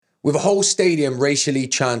With a whole stadium racially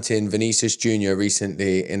chanting Vinicius Jr.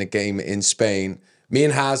 recently in a game in Spain, me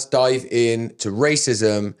and Haz dive in to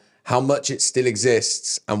racism, how much it still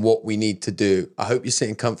exists, and what we need to do. I hope you're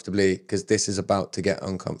sitting comfortably because this is about to get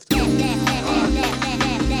uncomfortable.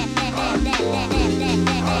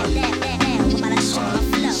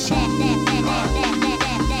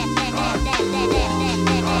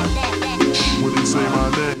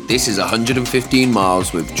 This is 115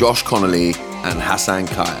 Miles with Josh Connolly and Hassan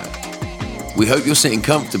Kaya. We hope you're sitting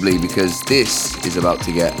comfortably because this is about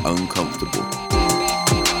to get uncomfortable.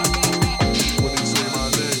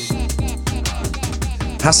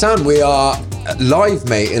 Hassan, we are live,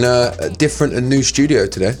 mate, in a different and new studio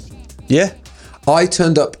today. Yeah. I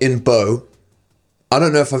turned up in Bow. I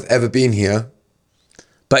don't know if I've ever been here.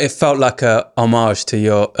 But it felt like a homage to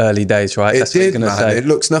your early days, right? It did, man. Say. It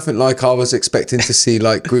looks nothing like I was expecting to see,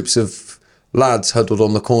 like groups of lads huddled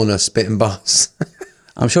on the corner spitting bars.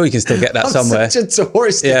 I'm sure you can still get that somewhere. Such a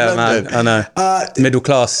tourist in London. Man, I know. Middle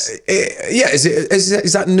class.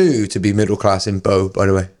 Is that new to be middle class in Bow, by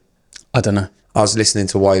the way? I don't know. I was listening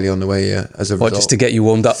to Wiley on the way here as a result. Just to get you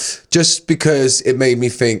warmed up? Just because it made me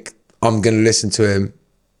think I'm going to listen to him.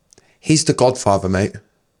 He's the Godfather, mate.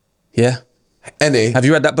 Yeah. Have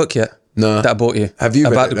you read that book yet? No. That I bought you. Have you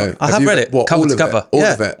read it? No. I have read it. What, cover all to of cover. It? All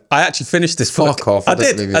of it? I actually finished this book. Fuck off. I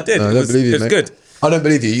did. No, I don't believe you, mate. It was good. I don't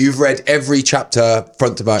believe you. You've read every chapter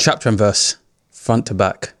front to back. Chapter and verse. Front to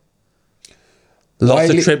back.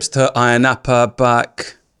 Lots of trips to Ayia Napa,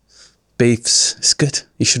 back. Beefs. It's good.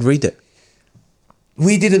 You should read it.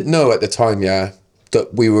 We didn't know at the time,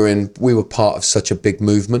 that we were part of such a big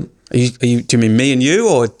movement. Do you mean me and you,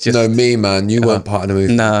 or just... No, me, man. You weren't part of the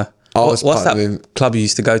movement. No. What's that club you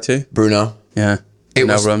used to go to? Brunel. Yeah.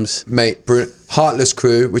 Brunel Rooms. Mate, Heartless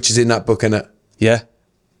Crew, which is in that book, innit? Yeah.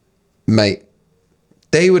 Mate,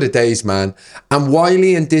 they were the days, man. And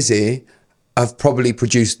Wiley and Dizzy have probably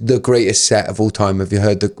produced the greatest set of all time. Have you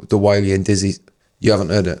heard the Wiley and Dizzy? You haven't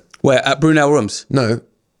heard it? Where? At Brunel Rooms? No.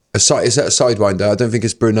 It's at a Sidewinder. I don't think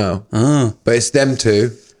it's Brunel. Oh. But it's them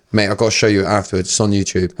two. Mate, I've got to show you it afterwards. It's on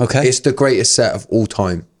YouTube. Okay. It's the greatest set of all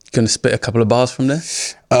time. Going to spit a couple of bars from there?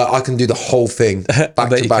 I can do the whole thing. Back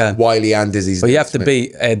to back, Wiley and Dizzy's. Well, you have to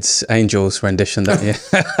beat Ed's Angels rendition, don't you?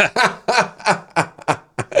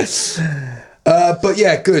 But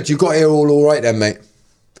yeah, good. You got here all right then, mate.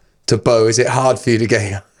 To Bow, is it hard for you to get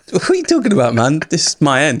here? What are you talking about, man? This is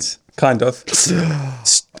my end, kind of.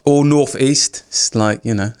 It's all northeast. It's like,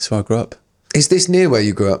 that's where I grew up. Is this near where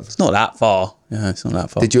you grew up? It's not that far. Yeah, it's not that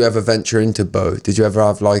far. Did you ever venture into Bow? Did you ever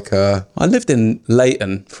have like a... I lived in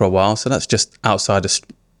Leighton for a while, so that's just outside of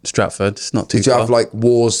Stratford. It's not too far. Did you have like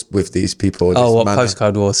wars with these people? What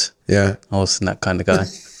postcode wars? Yeah. I wasn't that kind of guy.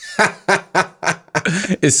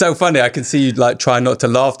 It's so funny. I can see you like try not to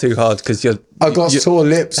laugh too hard because I've got sore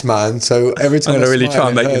lips, man. So every time I'm going to really try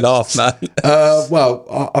and make you laugh, man.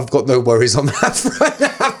 Well, I've got no worries on that front.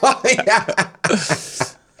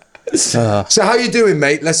 So how you doing,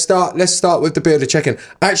 mate? Let's start with the bit of the check-in.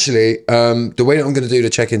 Actually, the way that I'm going to do the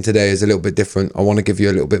check-in today is a little bit different. I want to give you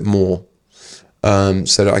a little bit more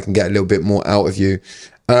so that I can get a little bit more out of you.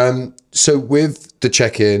 So with the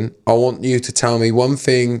check-in, I want you to tell me one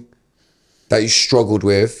thing that you struggled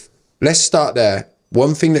with. Let's start there.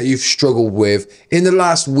 One thing that you've struggled with in the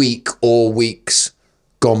last week or weeks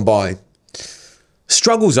gone by.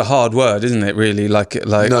 Struggle's a hard word, isn't it, really? Like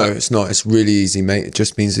No, it's not. It's really easy, mate. It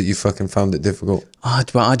just means that you fucking found it difficult. I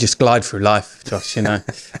just glide through life, Josh,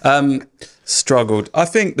 Struggled. I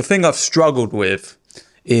think the thing I've struggled with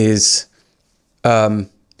is...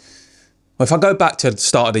 if I go back to the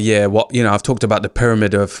start of the year, I've talked about the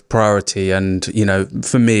pyramid of priority, and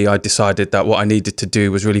for me, I decided that what I needed to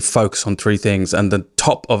do was really focus on three things, and the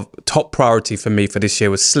top priority for me for this year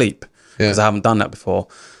was sleep, because I haven't done that before,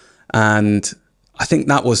 and I think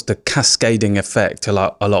that was the cascading effect to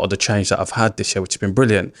a lot of the change that I've had this year, which has been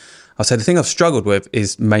brilliant. I'll say the thing I've struggled with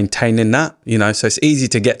is maintaining that, so it's easy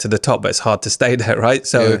to get to the top, but it's hard to stay there, right?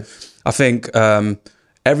 So I think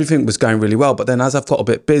everything was going really well. But then as I've got a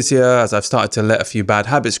bit busier, as I've started to let a few bad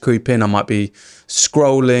habits creep in, I might be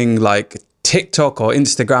scrolling like TikTok or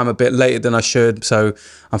Instagram a bit later than I should. So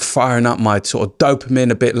I'm firing up my sort of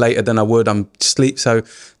dopamine a bit later than I would. I'm sleep. So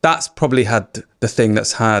that's probably had the thing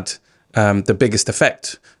that's had the biggest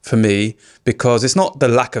effect for me, because it's not the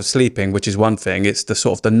lack of sleeping, which is one thing. It's the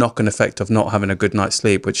sort of the knock-on effect of not having a good night's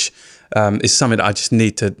sleep, which is something that I just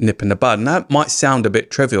need to nip in the bud. And that might sound a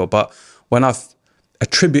bit trivial, but when I've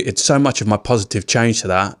attributed so much of my positive change to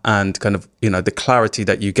that, and kind of, the clarity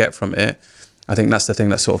that you get from it, I think that's the thing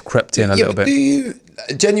that sort of crept in a little bit.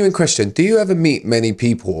 Genuine question, do you ever meet many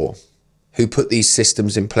people who put these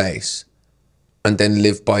systems in place and then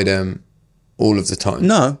live by them all of the time?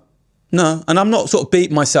 No, and I'm not sort of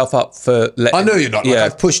beating myself up for letting... I know you're not. Like,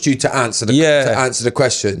 I've pushed you to answer the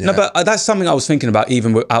question. Yeah. No, but that's something I was thinking about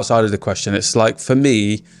even outside of the question. It's like, for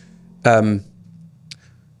me,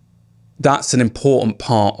 that's an important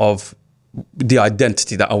part of the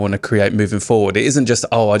identity that I want to create moving forward. It isn't just,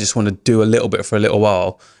 I just want to do a little bit for a little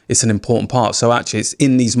while. It's an important part. So actually, it's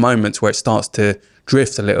in these moments where it starts to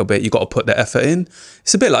drift a little bit, you got to put the effort in.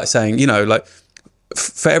 It's a bit like saying, like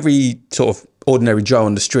for every sort of ordinary Joe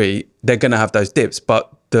on the street, they're going to have those dips,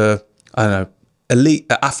 but elite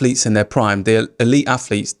athletes in their prime, the elite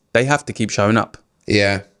athletes, they have to keep showing up.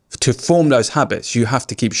 Yeah. To form those habits, you have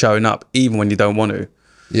to keep showing up even when you don't want to.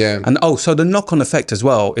 Yeah. And so the knock-on effect as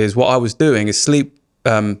well is what I was doing is sleep,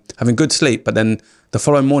 having good sleep, but then the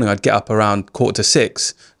following morning I'd get up around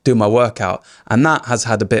 5:45, do my workout, and that has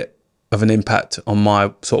had a bit of an impact on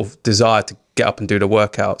my sort of desire to get up and do the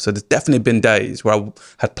workout. So there's definitely been days where I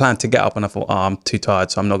had planned to get up and I thought, I'm too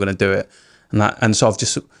tired, so I'm not going to do it. And so I've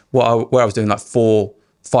just, where I was doing like 4-5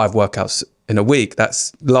 workouts in a week,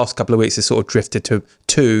 that's the last couple of weeks has sort of drifted to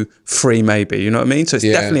 2-3 maybe, you know what I mean? So it's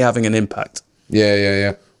definitely having an impact.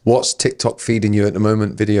 Yeah. What's TikTok feeding you at the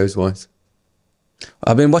moment, videos wise?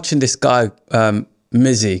 I've been watching this guy,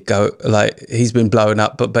 Mizzy, go, like, he's been blowing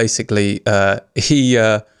up, but basically he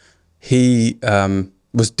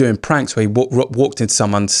was doing pranks where he walked into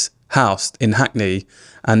someone's house in Hackney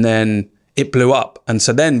and then it blew up. And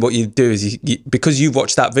so then what you do is because you've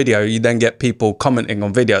watched that video, you then get people commenting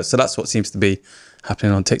on videos. So that's what seems to be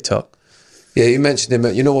happening on TikTok. Yeah, you mentioned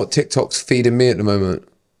him. You know what TikTok's feeding me at the moment?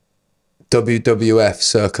 WWF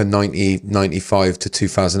circa 1995 to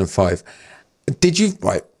 2005. Did you,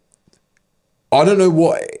 right? I don't know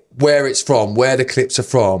where it's from, where the clips are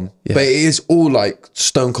from, but it is all like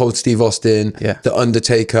Stone Cold Steve Austin, The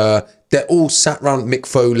Undertaker. They're all sat around, Mick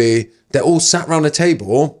Foley. They're all sat around a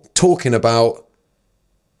table talking about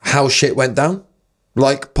how shit went down.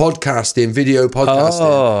 Like podcasting, video podcasting.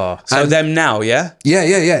 Oh, so them now, yeah?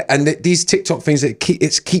 Yeah. And these TikTok things, it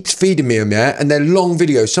keeps feeding me them, yeah? And they're long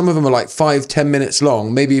videos. Some of them are like 5-10 minutes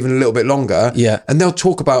long, maybe even a little bit longer. Yeah. And they'll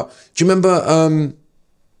talk about, do you remember,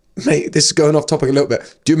 mate, this is going off topic a little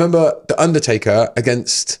bit. Do you remember The Undertaker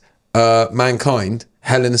against Mankind,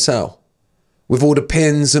 Hell in a Cell? With all the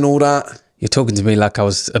pins and all that? You're talking to me like I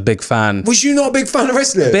was a big fan. Was you not a big fan of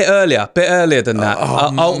wrestling? A bit earlier than that.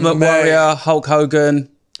 Ultimate Warrior, Hulk Hogan.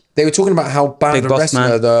 They were talking about how bad a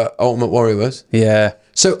wrestler the Ultimate Warrior was. Yeah.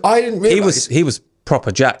 So I didn't realise... He was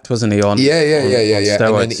proper jacked, wasn't he? Yeah.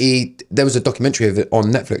 Steroids. And then there was a documentary of it on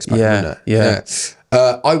Netflix back then. Yeah.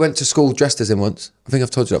 I went to school dressed as him once. I think I've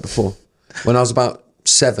told you that before. When I was about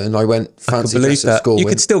 7, I went fancy dress at school. You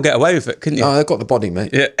could still get away with it, couldn't you? Oh, I got the body, mate.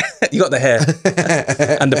 Yeah, you got the hair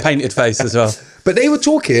and the painted face as well. But they were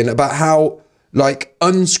talking about how like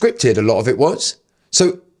unscripted a lot of it was.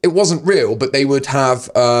 So it wasn't real, but they would have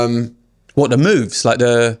what, the moves, like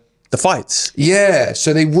the fights? Yeah,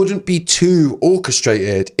 so they wouldn't be too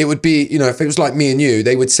orchestrated. It would be, if it was like me and you,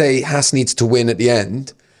 they would say Haas needs to win at the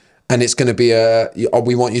end. And it's going to be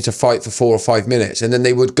we want you to fight for 4 or 5 minutes. And then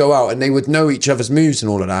they would go out and they would know each other's moves and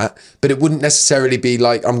all of that. But it wouldn't necessarily be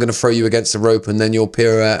like, I'm going to throw you against the rope and then you'll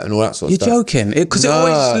pirouette and all that sort of stuff. You're joking? Because it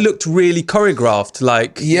always looked really choreographed.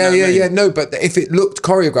 Like, yeah. No, but if it looked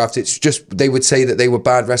choreographed, it's just, they would say that they were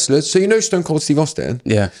bad wrestlers. So Stone Cold Steve Austin?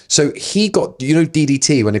 Yeah. So he got,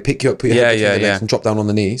 DDT, when they pick you up, put your head between the legs and drop down on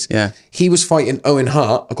the knees. Yeah. He was fighting Owen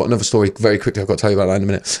Hart. I've got another story very quickly. I've got to tell you about that in a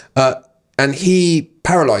minute. And he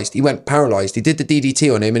went paralyzed. He did the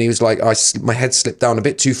DDT on him and he was like, my head slipped down a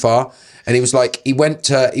bit too far. And he was like, he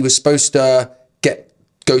was supposed to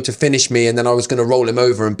go to finish me and then I was going to roll him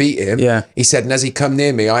over and beat him. Yeah. He said, and as he come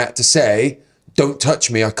near me, I had to say, don't touch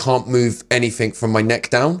me. I can't move anything from my neck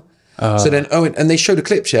down. So then Owen, and they showed the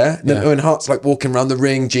clips, yeah? And then Owen Hart's like walking around the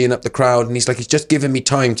ring, geeing up the crowd. And he's like, he's just giving me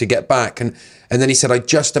time to get back. And then he said, I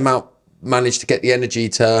just managed to get the energy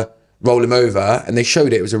to roll him over, and they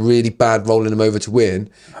showed it was a really bad rolling him over to win.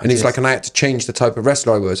 And he's like, and I had to change the type of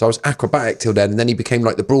wrestler I was. I was acrobatic till then, and then he became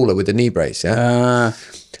like the brawler with the knee brace, yeah?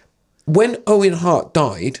 When Owen Hart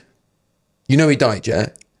died, he died, yeah?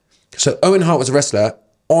 So Owen Hart was a wrestler.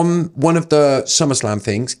 On one of the SummerSlam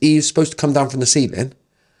things, he was supposed to come down from the ceiling,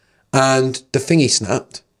 and the thingy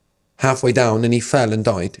snapped halfway down, and he fell and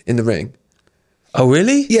died in the ring. Oh,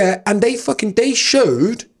 really? Yeah, and they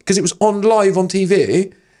showed, because it was on live on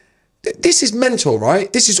TV. This is mental,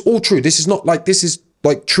 right? This is all true. This is not like, this is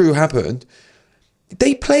like true happened.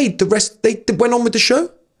 They played the rest, they went on with the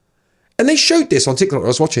show. And they showed this on TikTok I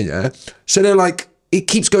was watching, yeah? So they're like, it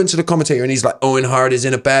keeps going to the commentator and he's like, Owen Hart is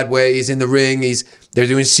in a bad way. He's in the ring. They're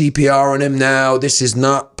doing CPR on him now. This is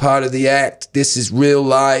not part of the act. This is real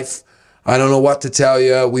life. I don't know what to tell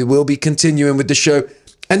you. We will be continuing with the show.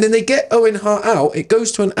 And then they get Owen Hart out. It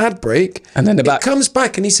goes to an ad break. And then it comes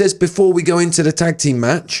back and he says, before we go into the tag team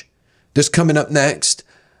match that's coming up next,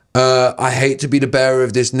 I hate to be the bearer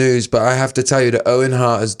of this news, but I have to tell you that Owen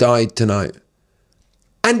Hart has died tonight.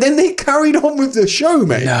 And then they carried on with the show,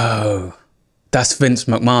 mate. No. That's Vince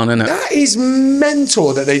McMahon, isn't it? That is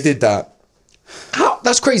mental that they did that. How?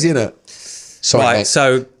 That's crazy, isn't it? Sorry, right, mate.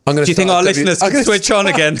 so do you think our listeners can switch on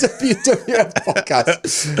again? WWF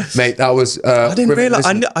podcast. Mate, that was... I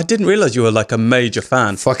didn't realise you were like a major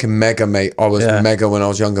fan. Fucking mega, mate. I was mega when I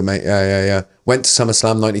was younger, mate. Yeah. Went to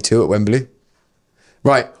SummerSlam 92 at Wembley.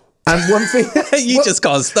 Right. And one thing... you just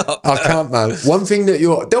can't stop. I can't, man. One thing that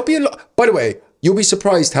there'll be a lot... By the way, you'll be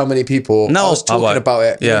surprised how many people... I was talking about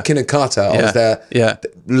it. Yeah. Kin and Carter. I was there. Yeah.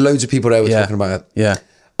 Loads of people there were talking about it. Yeah.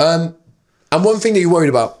 And one thing that you're worried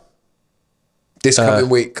about this coming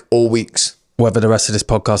week or weeks. Whether the rest of this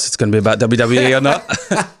podcast is going to be about WWE or not.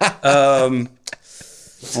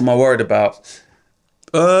 What am I worried about?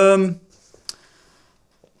 I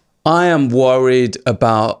am worried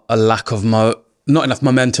about a lack of not enough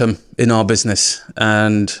momentum in our business.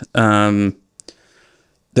 And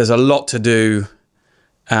there's a lot to do.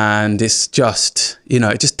 And it's just,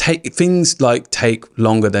 things take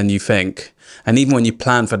longer than you think. And even when you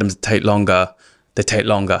plan for them to take longer, they take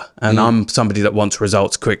longer. And I'm somebody that wants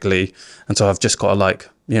results quickly. And so I've just got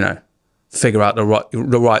to figure out the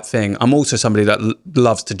right thing. I'm also somebody that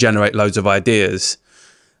loves to generate loads of ideas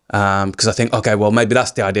because I think, okay, well, maybe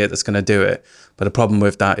that's the idea that's going to do it. But the problem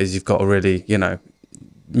with that is you've got to really,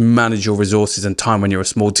 manage your resources and time when you're a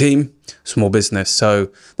small team, small business. So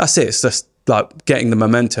that's it. It's just like getting the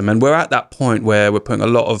momentum. And we're at that point where we're putting a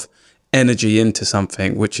lot of energy into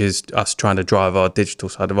something, which is us trying to drive our digital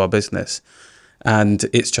side of our business. And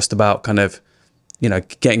it's just about kind of,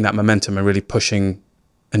 getting that momentum and really pushing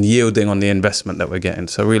and yielding on the investment that we're getting.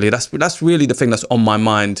 So really, that's really the thing that's on my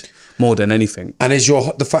mind more than anything. And is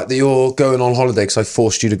the fact that you're going on holiday because I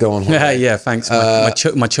forced you to go on holiday? Yeah, thanks. My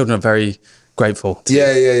children are very grateful.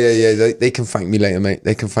 Yeah. They can thank me later, mate.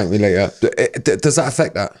 They can thank me later. Does that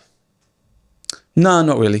affect that? No,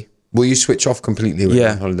 not really. Will you switch off completely when you're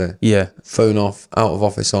on holiday? Yeah. Phone off, out of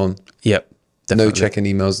office on? Yep, definitely. No checking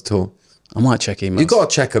emails at all? I might check emails. You got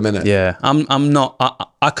to check them, innit? Yeah, I'm not.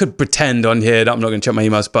 I could pretend on here that I'm not going to check my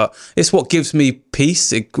emails, but it's what gives me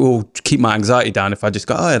peace. It will keep my anxiety down if I just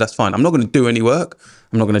go, oh yeah, that's fine. I'm not going to do any work.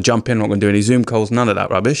 I'm not going to jump in. I'm not going to do any Zoom calls. None of that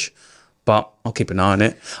rubbish. But I'll keep an eye on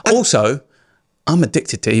it. Also, I'm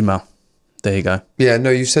addicted to email. There you go. Yeah, no,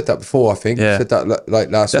 you said that before, I think. Yeah. You said that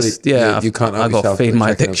last week. Yeah, you can't I've got to feed my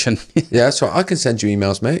addiction. Yeah, so I can send you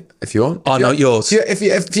emails, mate, if you want. Oh, no, yours. If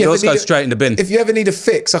you yours goes straight in the bin. If you ever need a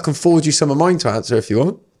fix, I can forward you some of mine to answer if you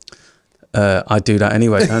want. I do that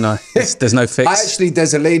anyway, don't I? There's no fix.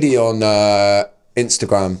 There's a lady on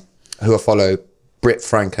Instagram who I follow, Britt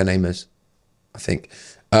Frank, her name is, I think.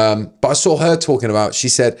 But I saw her talking about, she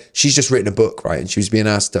said she's just written a book, right? And she was being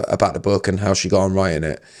asked about the book and how she got on writing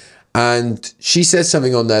it. And she said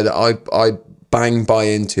something on there that I bang buy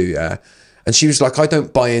into, yeah. And she was like, I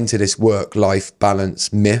don't buy into this work-life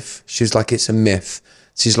balance myth. She's like, it's a myth.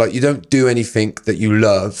 She's like, you don't do anything that you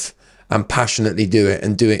love and passionately do it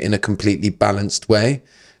and do it in a completely balanced way.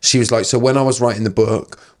 She was like, so when I was writing the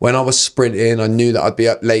book, when I was sprinting, I knew that I'd be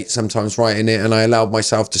up late sometimes writing it, and I allowed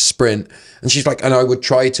myself to sprint. And she's like, and I would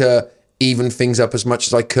try to even things up as much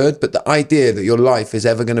as I could, but the idea that your life is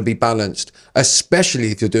ever going to be balanced,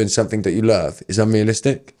 especially if you're doing something that you love, is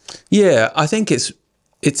unrealistic. Yeah, I think it's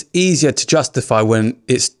easier to justify when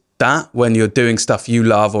when you're doing stuff you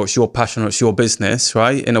love or it's your passion or it's your business,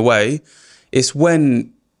 right? In a way, it's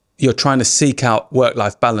when you're trying to seek out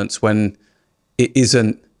work-life balance when it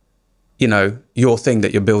isn't, your thing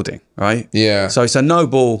that you're building, right? Yeah. So it's a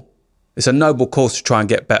noble cause to try and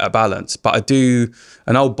get better balance. But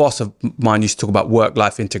an old boss of mine used to talk about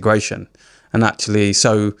work-life integration. And actually,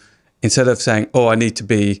 so instead of saying, oh, I need to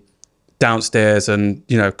be downstairs and,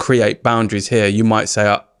 create boundaries here, you might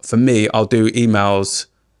say, for me, I'll do emails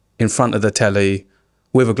in front of the telly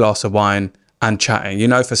with a glass of wine and chatting.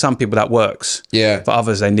 For some people that works. Yeah. For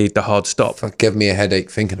others, they need the hard stop. Give me a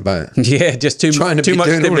headache thinking about it. Yeah, just too much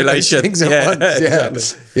stimulation.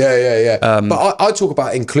 Yeah. But I talk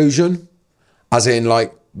about inclusion, as in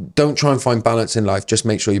don't try and find balance in life. Just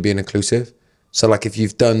make sure you're being inclusive. So if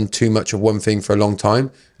you've done too much of one thing for a long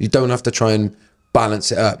time, you don't have to try and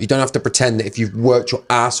balance it up. You don't have to pretend that if you've worked your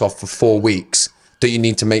ass off for 4 weeks, that you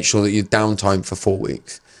need to make sure that you're downtime for 4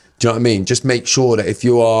 weeks. Do you know what I mean? Just make sure that if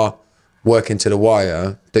you are working to the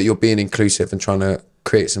wire, that you're being inclusive and trying to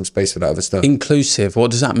create some space for that other stuff. Inclusive,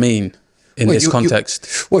 what does that mean in this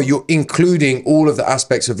context? You're including all of the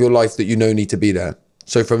aspects of your life that you know need to be there.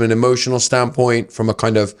 So from an emotional standpoint, from a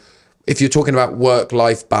kind of, if you're talking about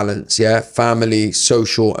work-life balance, family,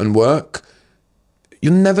 social and work,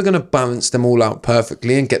 you're never going to balance them all out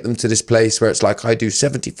perfectly and get them to this place where it's like, I do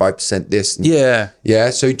 75% this.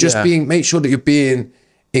 And so just make sure that you're being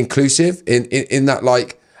inclusive in that,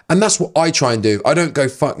 like, and that's what I try and do. I don't go,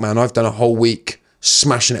 fuck man, I've done a whole week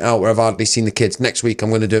smashing it out where I've hardly seen the kids. Next week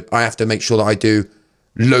I have to make sure that I do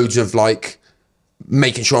loads of like,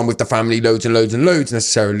 making sure I'm with the family loads and loads and loads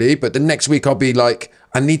necessarily. But the next week I'll be like,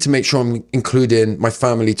 I need to make sure I'm including my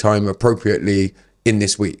family time appropriately in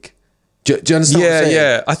this week. Do you understand what I'm saying?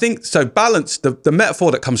 Yeah. I think so. Balance, the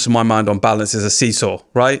metaphor that comes to my mind on balance is a seesaw,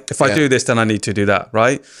 right? If I do this, then I need to do that,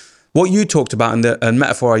 right? What you talked about and the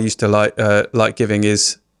metaphor I used to like giving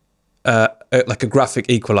is like a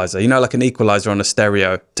graphic equalizer. You know, like an equalizer on a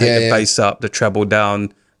stereo. Take the bass up, the treble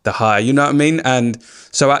down, the high. You know what I mean? And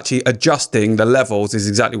so actually adjusting the levels is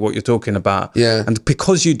exactly what you're talking about. Yeah. And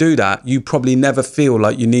because you do that, you probably never feel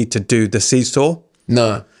like you need to do the seesaw.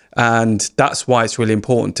 No. And that's why it's really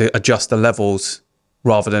important to adjust the levels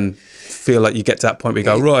rather than feel like you get to that point where you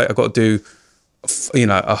go, right, I've got to do,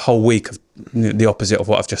 a whole week of the opposite of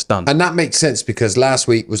what I've just done. And that makes sense because last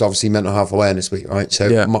week was obviously Mental Health Awareness Week, right? So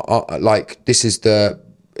this is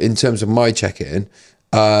in terms of my check-in,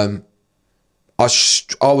 I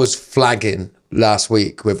was flagging last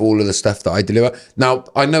week with all of the stuff that I deliver. Now,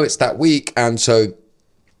 I know it's that week, and so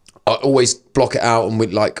I always block it out, and we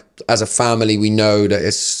like, as a family, we know that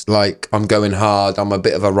it's like, I'm going hard, I'm a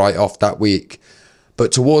bit of a write-off that week.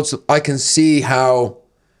 But I can see how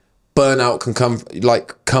burnout can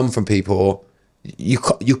come from people. You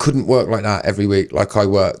couldn't work like that every week like I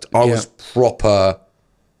worked. I was proper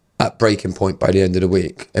at breaking point by the end of the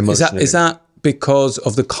week emotionally. Is that because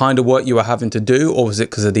of the kind of work you were having to do, or was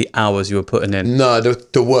it because of the hours you were putting in? No,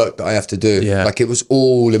 the work that I have to do. Yeah. Like, it was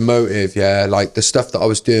all emotive, like the stuff that I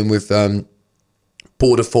was doing with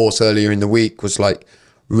Border Force earlier in the week was like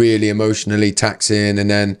really emotionally taxing, and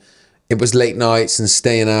then it was late nights and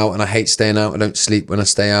staying out, and I hate staying out. I don't sleep when I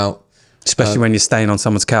stay out. Especially when you're staying on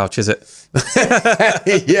someone's couch, is it?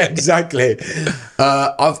 Yeah, exactly.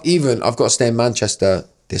 I've got to stay in Manchester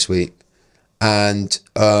this week, and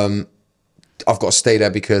I've got to stay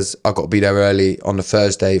there because I've got to be there early on the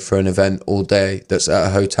Thursday for an event all day that's at a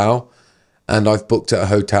hotel, and I've booked at a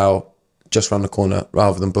hotel just around the corner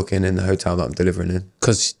rather than booking in the hotel that I'm delivering in.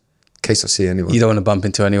 Because in case I see anyone. You don't want to bump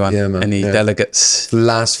into anyone, any delegates.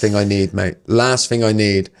 Last thing I need, mate. Last thing I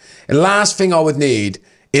need. And last thing I would need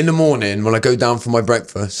in the morning when I go down for my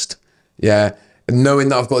breakfast, knowing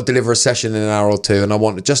that I've got to deliver a session in an hour or two and I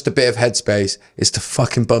want just a bit of headspace, is to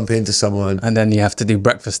fucking bump into someone. And then you have to do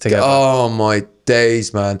breakfast together. Oh, my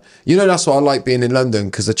days, man. That's why I like being in London,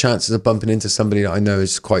 because the chances of bumping into somebody that I know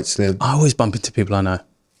is quite slim. I always bump into people I know.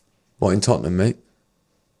 What, in Tottenham, mate?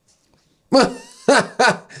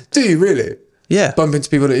 Do you really? Yeah. Bump into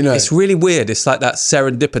people that you know? It's really weird. It's like that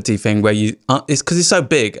serendipity thing where it's because it's so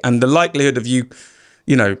big, and the likelihood of you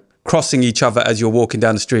crossing each other as you're walking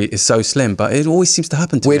down the street is so slim, but it always seems to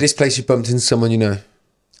happen to me. Weirdest place you bumped into someone you know?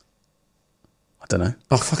 I don't know.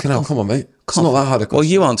 Oh, fucking hell, come on, mate. It's not that hard a question. Well,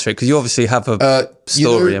 you answer it, because you obviously have a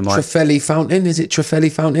story in mind. Traffelli Fountain? Is it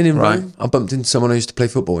Traffelli Fountain in Rome? I bumped into someone I used to play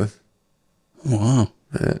football with. Oh, wow.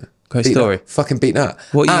 Yeah. Great story. Fucking beat that.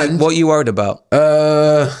 What are you worried about?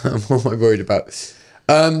 What am I worried about?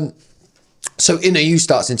 So InnerU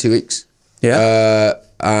starts in 2 weeks. Yeah.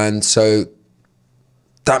 And so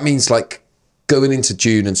that means like going into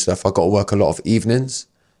June and stuff, I've got to work a lot of evenings.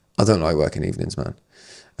 I don't like working evenings, man.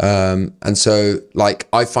 And so like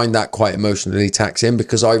I find that quite emotionally taxing,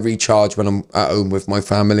 because I recharge when I'm at home with my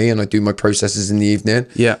family and I do my processes in the evening.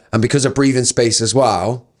 Yeah. And because of breathing space as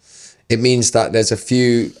well, it means that there's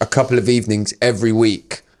a couple of evenings every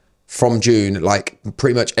week from June, like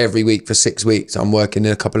pretty much every week for 6 weeks, I'm working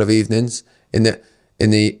in a couple of evenings in the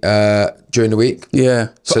during the week. Yeah.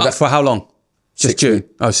 So for how long? Just June. Weeks.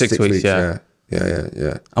 Oh, 6 weeks. Yeah.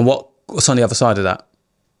 And what's on the other side of that?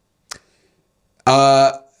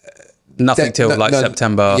 Nothing till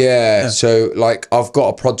September. Yeah. So like I've got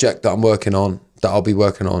a project that I'm working on, that I'll be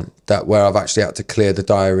working on, where I've actually had to clear the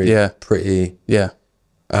diary pretty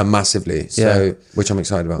massively. So which I'm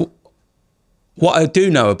excited about. What I do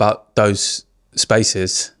know about those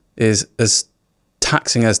spaces is, as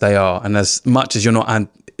taxing as they are, and as much as you're not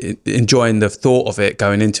enjoying the thought of it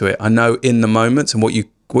going into it, I know in the moments and what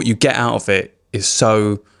you get out of it is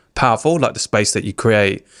so powerful, like the space that you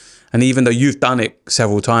create. And even though you've done it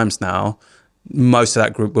several times now, most of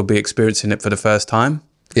that group will be experiencing it for the first time.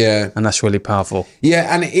 Yeah. And that's really powerful.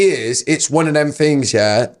 Yeah, and it's one of them things,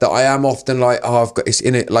 yeah, that I am often like, oh, it's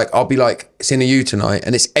in it, like, I'll be like, it's in a U tonight,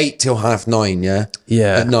 and it's 8 till 9:30, yeah?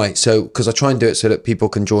 Yeah. At night. So, because I try and do it so that people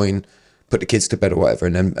can join, put the kids to bed or whatever,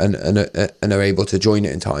 and then, and are able to join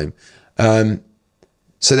it in time.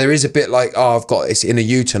 So there is a bit like, oh, it's in a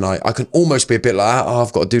U tonight. I can almost be a bit like, oh,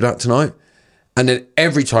 I've got to do that tonight. And then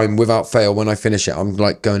every time, without fail, when I finish it, I'm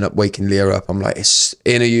like going up, waking Leah up. I'm like, it's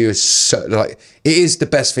in a U is so, like, it is the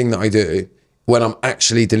best thing that I do when I'm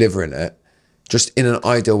actually delivering it. Just in an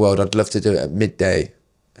ideal world, I'd love to do it at midday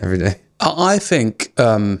every day. I think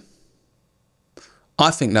that's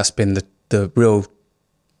been the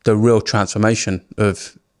real transformation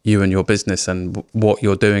of you and your business and what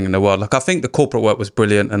you're doing in the world. Like, I think the corporate work was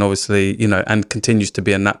brilliant, and obviously, you know, and continues to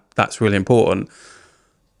be, and that's really important.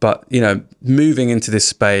 But, you know, moving into this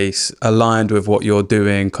space aligned with what you're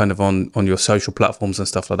doing kind of on your social platforms and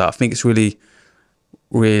stuff like that, I think it's really,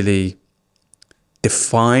 really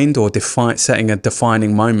setting a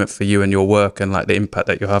defining moment for you and your work and like the impact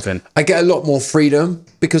that you're having. I get a lot more freedom,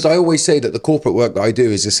 because I always say that the corporate work that I do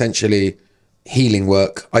is essentially healing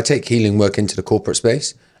work. I take healing work into the corporate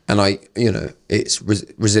space, and it's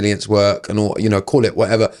resilience work and all, you know, call it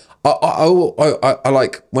whatever. I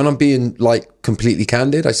like, when I'm being like completely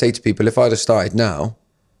candid, I say to people, if I'd have started now,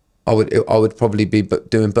 I would probably be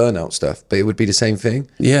doing burnout stuff, but it would be the same thing,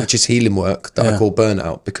 which is healing work that I call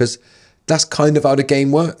burnout, because that's kind of how the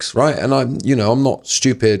game works, right? And I'm not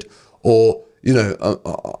stupid, or, you know,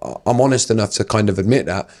 I'm honest enough to kind of admit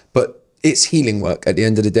that, but it's healing work at the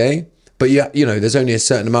end of the day. But yeah, you know, there's only a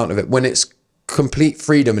certain amount of it. When it's complete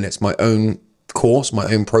freedom and it's my own course, my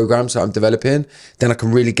own programs that I'm developing, then I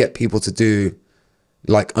can really get people to do,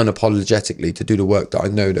 like, unapologetically, to do the work that I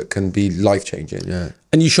know that can be life changing. Yeah.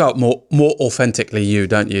 And you show up more authentically, you,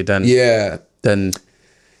 don't you? Yeah, I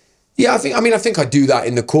think I do that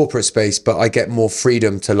in the corporate space, but I get more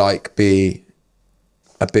freedom to like be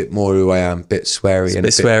a bit more who I am, a bit sweary, and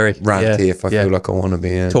a bit ranty if I feel like I want to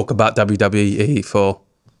be. Yeah. Talk about WWE for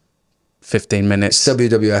 15 minutes. It's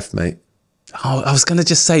WWF, mate. Oh, I was going to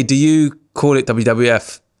just say, do you call it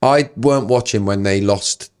WWF? I weren't watching when they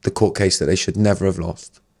lost the court case that they should never have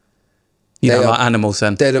lost. You don't like animals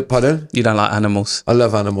then? Pardon? You don't like animals? I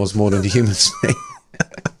love animals more than the humans, mate.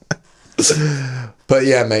 But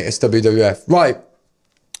yeah, mate, it's WWF. Right.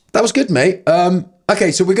 That was good, mate.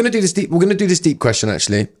 Okay, so we're going to do this deep question,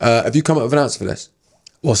 actually. Have you come up with an answer for this?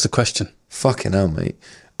 What's the question? Fucking hell, mate.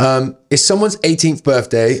 It's someone's 18th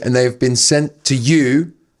birthday and they've been sent to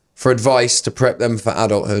you for advice to prep them for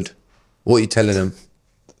adulthood. What are you telling them?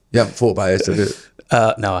 You haven't thought about it, have you?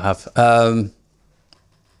 No, I have.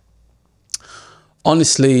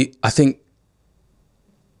 Honestly, I think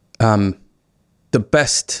the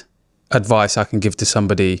best advice I can give to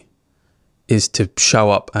somebody is to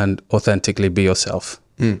show up and authentically be yourself.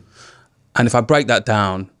 And if I break that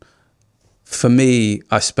down, for me,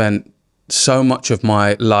 I spent so much of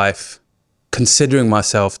my life considering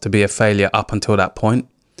myself to be a failure up until that point.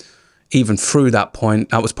 Even through that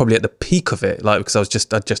point, I was probably at the peak of it, like, because I just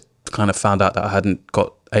kind of found out that I hadn't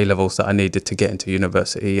got A-levels that I needed to get into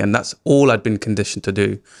university, and that's all I'd been conditioned to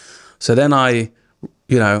do. So then I'd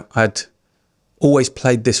always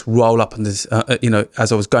played this role up in this,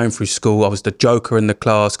 as I was going through school, I was the joker in the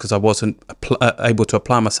class because I wasn't able to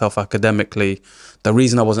apply myself academically. The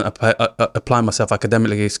reason I wasn't applying myself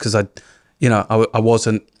academically is because I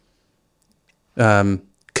wasn't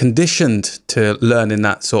conditioned to learn in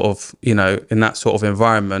that sort of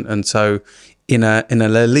environment. And so in an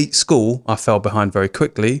elite school, I fell behind very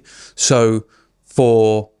quickly. So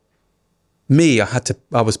for me,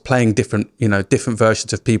 I was playing different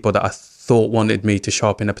versions of people that I thought wanted me to show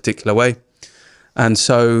up in a particular way. And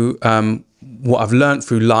so what I've learned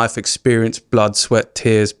through life experience, blood, sweat,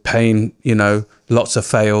 tears, pain, lots of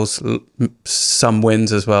fails, some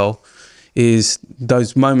wins as well, is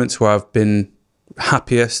those moments where I've been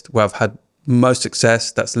happiest, where I've had most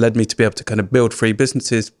success, that's led me to be able to kind of build 3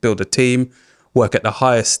 businesses, build a team, work at the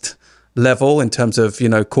highest level in terms of,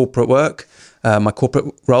 corporate work, my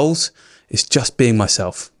corporate roles, is just being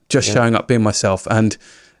myself, showing up, being myself. And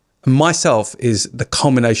myself is the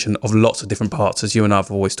culmination of lots of different parts, as you and I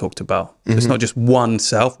have always talked about. Mm-hmm. It's not just one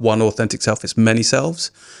self, one authentic self, it's many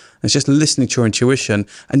selves. It's just listening to your intuition.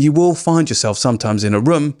 And you will find yourself sometimes in a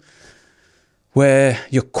room where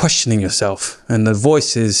you're questioning yourself, and the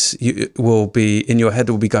voices will be in your head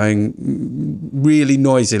will be going really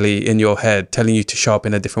noisily in your head, telling you to show up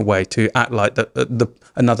in a different way, to act like the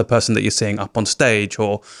another person that you're seeing up on stage,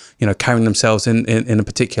 or carrying themselves in a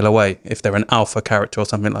particular way, if they're an alpha character or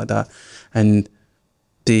something like that. And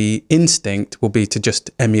the instinct will be to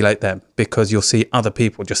just emulate them, because you'll see other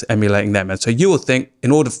people just emulating them. And so you will think,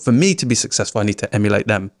 in order for me to be successful, I need to emulate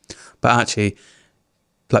them. But actually,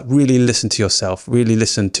 like, really listen to yourself, really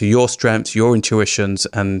listen to your strengths, your intuitions,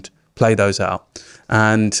 and play those out.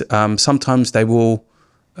 And sometimes they will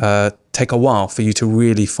take a while for you to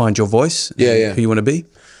really find your voice, who you want to be.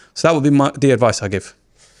 So that would be the advice I give.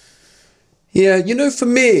 Yeah, you know, for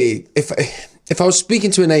me, if I was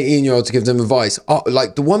speaking to an 18-year-old to give them advice,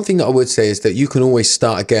 like, the one thing that I would say is that you can always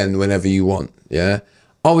start again whenever you want, yeah?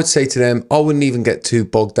 I would say to them, I wouldn't even get too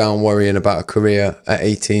bogged down worrying about a career at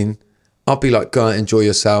 18. I'd be like, go out, enjoy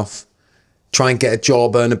yourself. Try and get a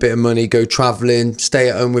job, earn a bit of money, go traveling, stay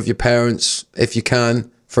at home with your parents if you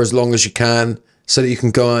can, for as long as you can, so that you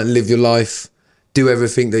can go out and live your life, do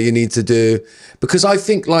everything that you need to do. Because I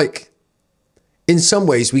think, like, in some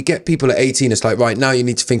ways, we get people at 18, it's like, right, now you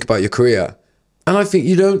need to think about your career. And I think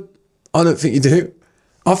you don't. I don't think you do.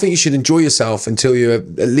 I think you should enjoy yourself until you're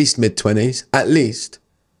at least mid-20s, at least.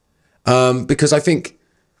 Because I think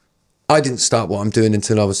I didn't start what I'm doing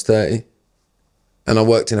until I was 30. And I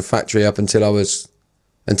worked in a factory up until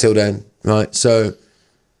then, right? So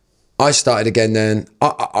I started again then.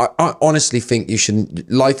 I honestly think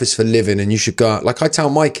life is for living, and you should go out. Like, I tell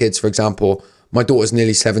my kids, for example, my daughter's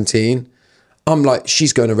nearly 17. I'm like,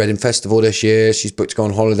 she's going to Reading Festival this year. She's booked to go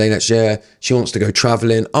on holiday next year. She wants to go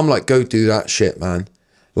traveling. I'm like, go do that shit, man.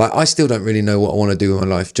 Like, I still don't really know what I want to do with my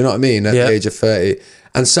life. Do you know what I mean? At the age of 30.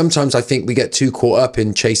 And sometimes I think we get too caught up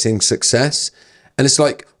in chasing success. And it's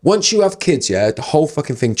like, once you have kids, the whole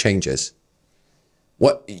fucking thing changes.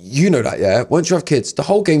 What, you know that, yeah? Once you have kids, the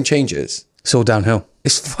whole game changes. It's all downhill.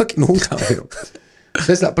 It's fucking all downhill.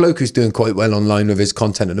 There's that bloke who's doing quite well online with his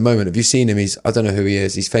content at the moment. Have you seen him? I don't know who he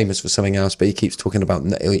is. He's famous for something else, but he keeps talking about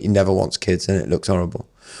he never wants kids, and it looks horrible.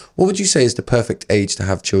 What would you say is the perfect age to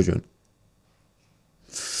have children?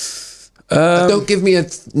 Don't give me a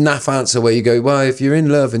naff answer where you go, well, if you're in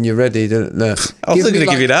love and you're ready, don't. No. I wasn't going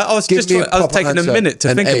to give you that. I was taking a minute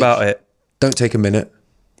to think about it. Don't take a minute.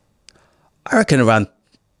 I reckon around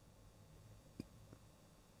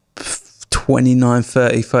 29,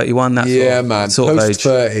 30, 31, that sort of age. Post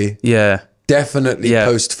 30. Yeah. Definitely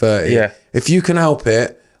post 30. Yeah. If you can help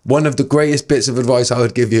it, one of the greatest bits of advice I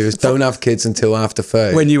would give you is don't have kids until after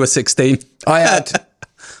 30. When you were 16. I had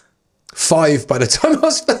 5 by the time I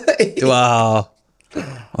was 30. Wow.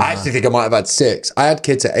 I actually think I might have had 6. I had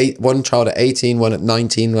kids at 8, one child at 18, one at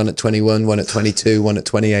 19, one at 21, one at 22, one at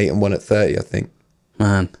 28, and one at 30, I think.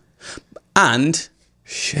 Man. And...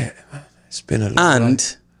 Shit, man. It's been a long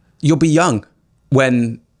life. You'll be young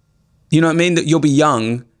when, you know what I mean? That you'll be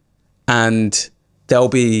young and they'll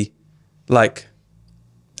be like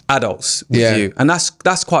adults with you. And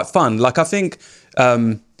that's quite fun. Like, I think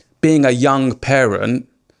being a young parent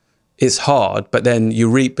is hard, but then you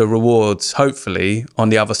reap the rewards, hopefully, on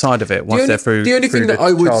the other side of it once they're through. The only thing that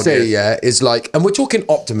I would say, is like, and we're talking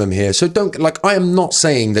optimum here. So don't, like, I am not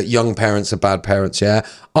saying that young parents are bad parents, yeah?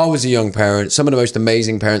 I was a young parent. Some of the most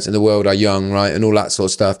amazing parents in the world are young, right? And all that sort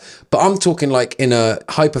of stuff. But I'm talking like in a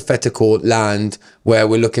hypothetical land where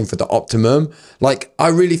we're looking for the optimum. Like, I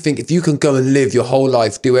really think if you can go and live your whole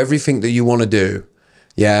life, do everything that you want to do,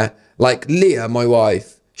 yeah? Like Leah, my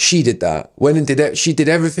wife, she did that. Went and did it. She did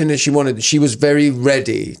everything that she wanted. She was very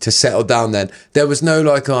ready to settle down then. There was no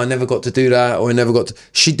like, oh, I never got to do that, or I never got to.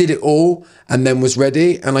 She did it all and then was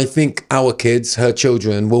ready. And I think our kids, her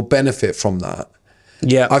children, will benefit from that.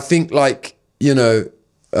 Yeah. I think, like, you know,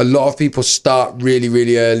 a lot of people start really,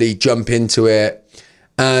 really early, jump into it.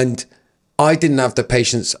 And I didn't have the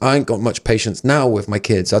patience. I ain't got much patience now with my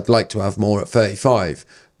kids. I'd like to have more at 35.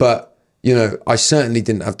 But you know, I certainly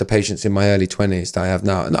didn't have the patience in my early 20s that I have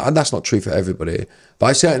now. And that's not true for everybody. But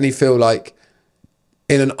I certainly feel like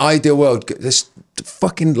in an ideal world, this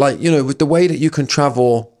fucking, like, you know, with the way that you can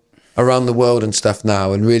travel around the world and stuff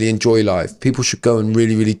now and really enjoy life, people should go and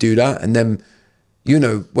really, really do that. And then, you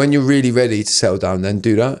know, when you're really ready to settle down, then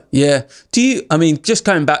do that. Yeah. I mean, just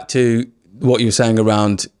going back to what you were saying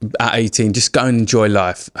around at 18, just go and enjoy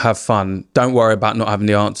life, have fun. Don't worry about not having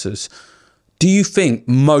the answers. Do you think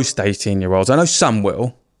most 18-year-olds, I know some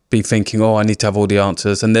will be thinking, oh, I need to have all the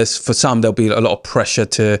answers. And for some, there'll be a lot of pressure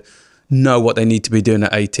to know what they need to be doing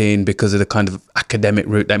at 18 because of the kind of academic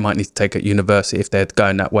route they might need to take at university if they're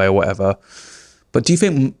going that way or whatever. But do you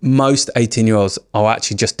think most 18-year-olds are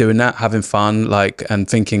actually just doing that, having fun, like, and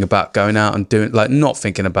thinking about going out and doing, like, not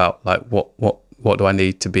thinking about, like, what do I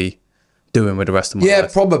need to be doing with the rest of my life? Yeah,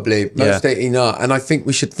 probably. Most 18 are. And I think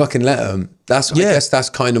we should fucking let them. I guess that's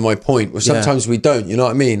kind of my point. Well, sometimes we don't, you know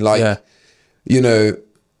what I mean? Like, you know,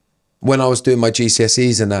 when I was doing my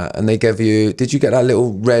GCSEs and that, and they gave you, did you get that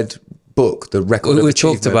little red book, the record of We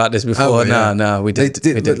achievement. talked about this before. No, we did.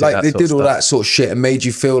 They did all that sort of shit and made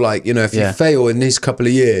you feel like, you know, if you fail in these couple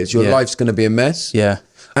of years, your life's going to be a mess. Yeah.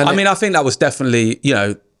 And I mean, I think that was definitely, you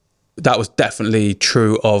know, that was definitely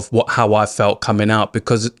true of how I felt coming out,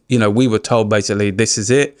 because, you know, we were told basically, this is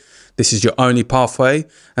it. This is your only pathway.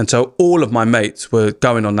 And so all of my mates were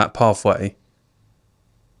going on that pathway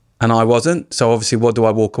and I wasn't. So obviously, what do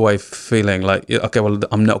I walk away feeling like? Okay, well,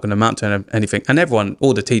 I'm not going to amount to anything. And everyone,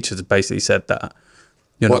 all the teachers basically said that.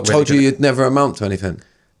 You're what, told you you'd never amount to anything?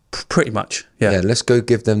 Pretty much, yeah. Yeah, let's go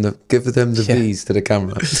give them the V's to the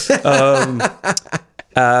camera.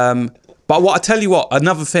 But what I tell you what,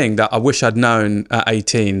 another thing that I wish I'd known at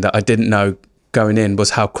 18 that I didn't know going in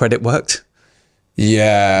was how credit worked.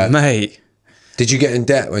 Yeah. Mate. Did you get in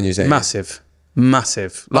debt when you was 18?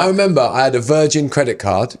 Massive. I remember I had a Virgin credit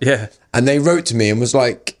card. Yeah. And they wrote to me and was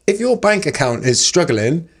like, if your bank account is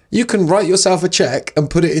struggling, you can write yourself a check and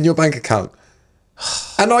put it in your bank account.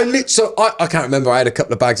 And I can't remember. I had a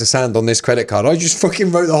couple of bags of sand on this credit card. I just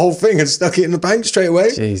fucking wrote the whole thing and stuck it in the bank straight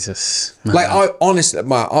away. Jesus. Man. Like, I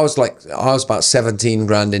was about 17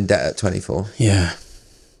 grand in debt at 24. Yeah.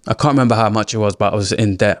 I can't remember how much it was, but I was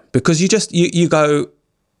in debt because you go,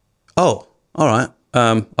 oh, all right.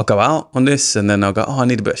 I'll go out on this, and then I'll go, I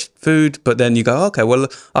need a bit of food. But then you go, okay, well,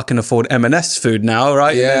 I can afford M&S food now,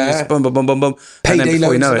 right? Yeah. Boom, boom, boom, boom, boom. Payday and then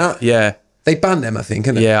before you know loans and it, that? yeah. They banned them, I think,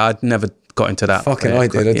 innit? Yeah, I'd never got into that. Fucking I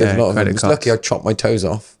did. I did a lot of them. It's lucky I chopped my toes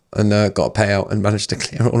off and got a payout and managed to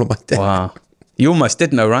clear all of my debt. Wow. You almost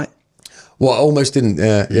did know, right? Well, I almost didn't.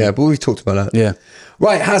 Yeah, but we talked about that. Yeah.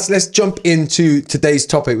 Right, Has, let's jump into today's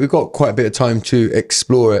topic. We've got quite a bit of time to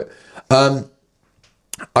explore it.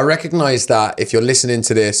 I recognise that if you're listening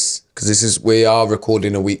to this, because we are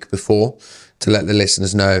recording a week before, to let the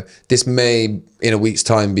listeners know, this may in a week's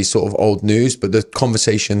time be sort of old news, but the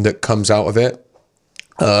conversation that comes out of it,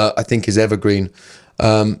 I think is evergreen.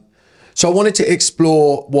 So I wanted to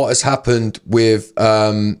explore what has happened with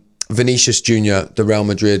Vinicius Jr, the Real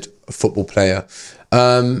Madrid football player.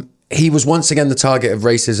 He was once again the target of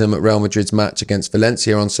racism at Real Madrid's match against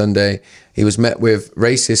Valencia on Sunday. He was met with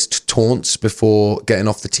racist taunts before getting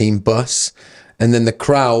off the team bus. And then the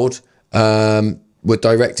crowd were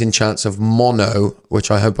directing chants of mono,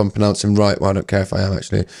 which I hope I'm pronouncing right. Well, I don't care if I am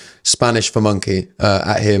actually. Spanish for monkey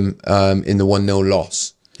at him in the 1-0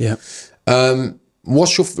 loss. Yeah.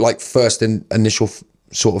 What's your first initial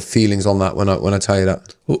sort of feelings on that when I tell you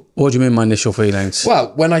that? What do you mean my initial feelings?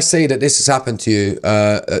 Well, when I say that this has happened to you,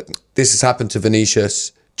 this has happened to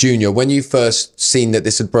Vinicius Jr. When you first seen that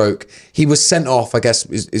this had broke, he was sent off, I guess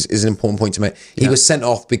is an important point to make. He was sent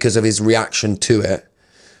off because of his reaction to it.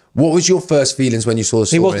 What was your first feelings when you saw the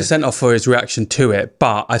story? He wasn't sent off for his reaction to it,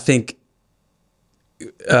 but I think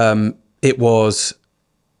it was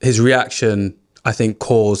his reaction, I think,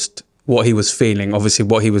 caused what he was feeling, obviously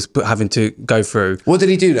what he was having to go through. What did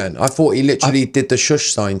he do then? I thought he literally did the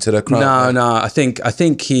shush sign to the crowd. No, I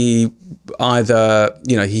think he either,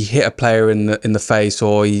 he hit a player in the face,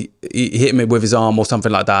 or he hit him with his arm or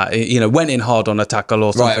something like that. Went in hard on a tackle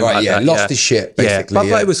or something like that. Lost his shit, basically.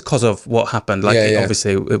 But it was because of what happened.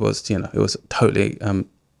 Obviously it was, it was totally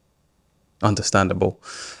understandable.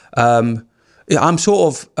 I'm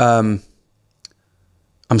sort of,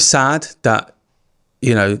 I'm sad that,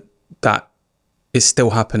 that it's still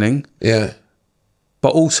happening. Yeah.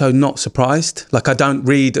 But also not surprised. Like, I don't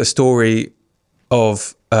read a story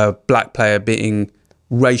of a black player being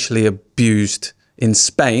racially abused in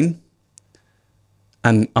Spain,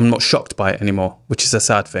 and I'm not shocked by it anymore, which is a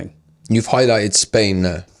sad thing. You've highlighted Spain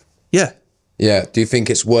there. Yeah. Yeah. Do you think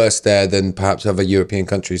it's worse there than perhaps other European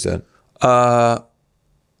countries then?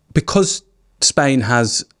 Because Spain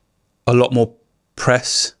has a lot more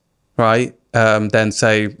press, right? Than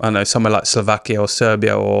say, I don't know, somewhere like Slovakia or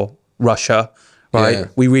Serbia or Russia, right? Yeah.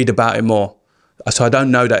 We read about it more. So I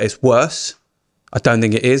don't know that it's worse. I don't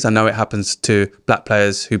think it is. I know it happens to black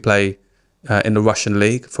players who play in the Russian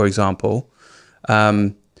league, for example.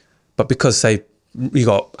 But because, say, you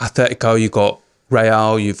got Atletico, you got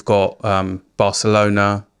Real, you've got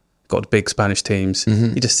Barcelona, got the big Spanish teams,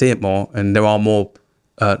 you just see it more. And there are more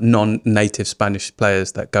non-native Spanish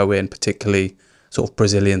players that go in, particularly sort of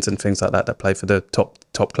Brazilians and things like that play for the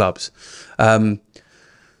top clubs. And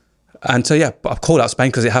so, yeah, I've called out Spain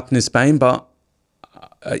because it happened in Spain, but,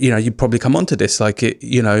 you probably come onto this, like,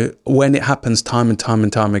 when it happens time and time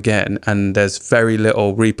and time again, and there's very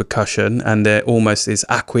little repercussion and there almost is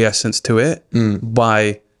acquiescence to it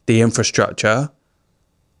by the infrastructure,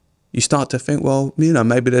 you start to think, well,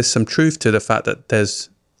 maybe there's some truth to the fact that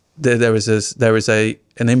there is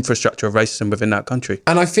an infrastructure of racism within that country.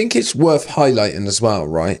 And I think it's worth highlighting as well,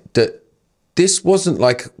 right, that this wasn't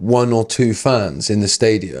like one or two fans in the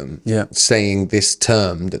stadium saying this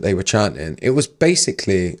term that they were chanting. It was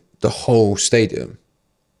basically the whole stadium,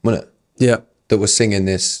 wasn't it? Yeah. That was singing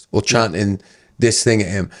this or chanting this thing at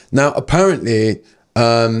him. Now, apparently,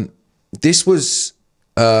 this was...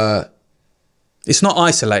 It's not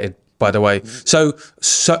isolated, by the way. So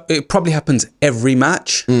it probably happens every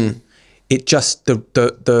match. It just,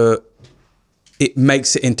 it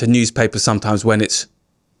makes it into newspapers sometimes when it's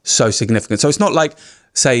so significant. So it's not like,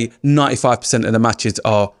 say, 95% of the matches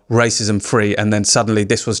are racism free and then suddenly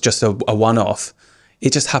this was just a one-off.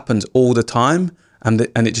 It just happens all the time, and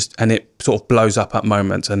it sort of blows up at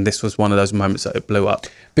moments, and this was one of those moments that it blew up.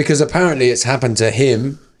 Because apparently it's happened to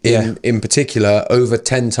him in particular over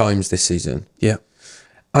 10 times this season. Yeah.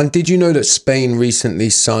 And did you know that Spain recently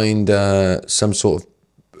signed some sort of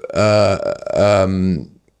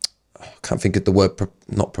I can't think of the word,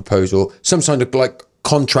 not proposal, some kind of like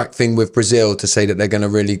contract thing with Brazil to say that they're going to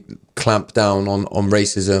really clamp down on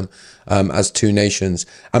racism as two nations.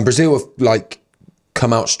 And Brazil have like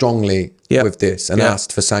come out strongly with this and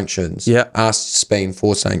asked for sanctions, asked Spain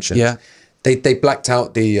for sanctions. Yeah. They blacked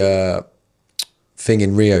out the thing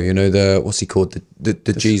in Rio, you know, what's he called?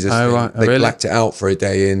 The Jesus thing. Right. They blacked it out for a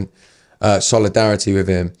day in solidarity with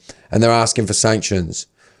him. And they're asking for sanctions.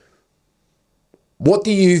 What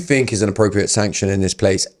do you think is an appropriate sanction in this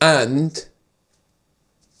place? And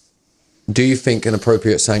do you think an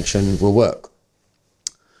appropriate sanction will work?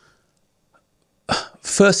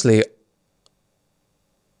 Firstly,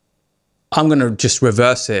 I'm going to just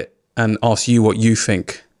reverse it and ask you what you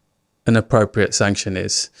think an appropriate sanction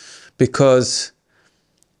is, because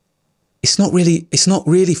it's not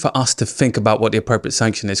really for us to think about what the appropriate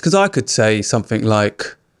sanction is. Because I could say something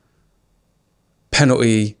like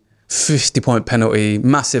penalty, 50-point penalty,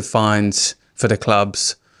 massive fines for the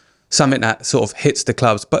clubs, something that sort of hits the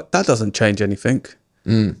clubs, but that doesn't change anything.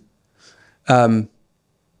 But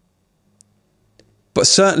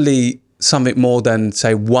certainly something more than,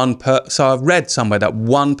 say, so I've read somewhere that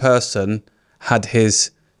one person had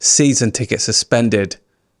his season ticket suspended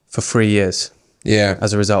for 3 years. Yeah.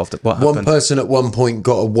 As a result of what happened. One person at one point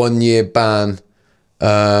got a 1-year ban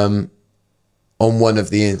on one of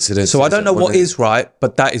the incidents. So I don't know what is right,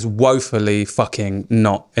 but that is woefully fucking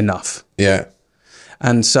not enough. Yeah.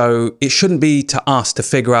 And so it shouldn't be to us to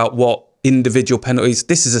figure out what individual penalties.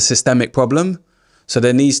 This is a systemic problem. So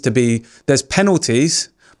there's penalties,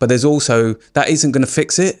 but there's also, that isn't going to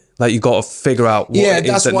fix it. Like, you got to figure out what it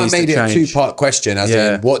is that needs to change. Yeah, that's why I made it a two-part question, as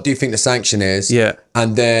in, what do you think the sanction is? Yeah.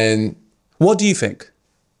 And then... What do you think?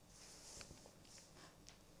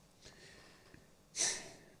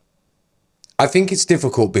 I think it's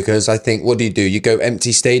difficult because I think, what do? You go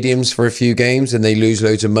empty stadiums for a few games and they lose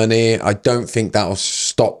loads of money. I don't think that'll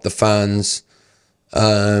stop the fans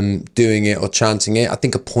doing it or chanting it. I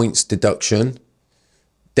think a points deduction.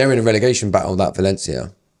 They're in a relegation battle, that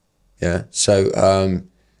Valencia. Yeah. So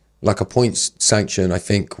like a points sanction, I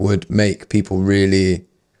think would make people really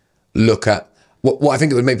look at, what I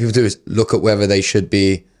think it would make people do is look at whether they should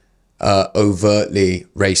be overtly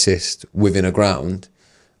racist within a ground.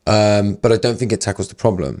 But I don't think it tackles the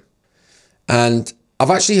problem. And I've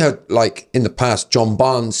actually heard, like, in the past, John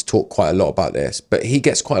Barnes talk quite a lot about this, but he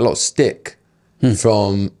gets quite a lot of stick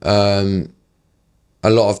from a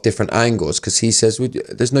lot of different angles, because he says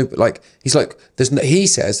there's no, like, he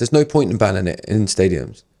says there's no point in banning it in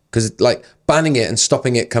stadiums, because like banning it and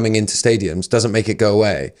stopping it coming into stadiums doesn't make it go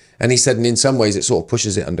away. And he said, and in some ways it sort of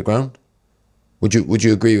pushes it underground. Would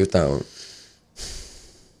you agree with that?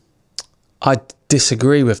 I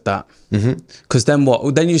disagree with that, because then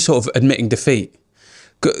what? Then you're sort of admitting defeat.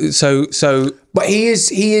 So. But he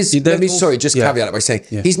is. Let me caveat it by saying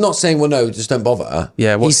he's not saying, well, no, just don't bother.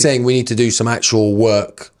 Yeah. He's saying we need to do some actual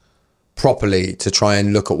work properly to try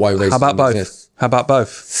and look at why racism exists. How about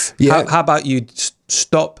both? Yeah. How about you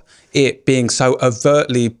stop it being so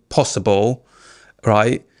overtly possible,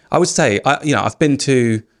 right? I would say, I've been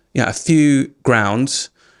to a few grounds.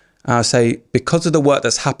 I say, because of the work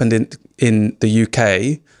that's happened in the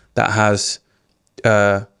UK that has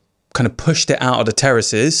kind of pushed it out of the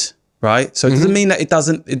terraces, right? So it doesn't mean that it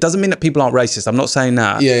doesn't mean that people aren't racist. I'm not saying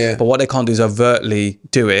that. Yeah. But what they can't do is overtly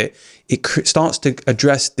do it. It starts to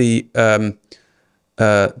address the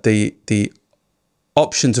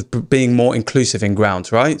options of being more inclusive in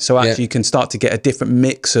grounds, right? So actually you can start to get a different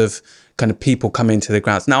mix of kind of people coming into the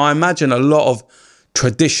grounds. Now, I imagine a lot of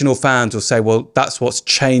traditional fans will say, well, that's what's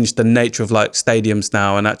changed the nature of like stadiums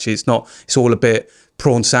now, and actually it's all a bit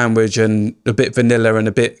prawn sandwich and a bit vanilla and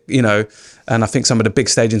a bit, and I think some of the big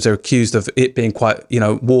stadiums are accused of it being quite,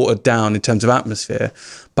 watered down in terms of atmosphere.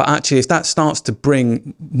 But actually, if that starts to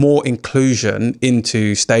bring more inclusion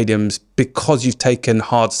into stadiums because you've taken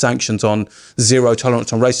hard sanctions on zero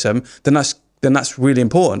tolerance on racism, then that's really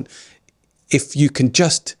important. If you can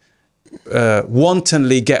just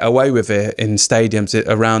wantonly get away with it in stadiums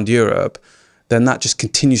around Europe, then that just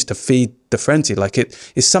continues to feed the frenzy. Like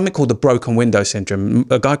it's something called the broken window syndrome.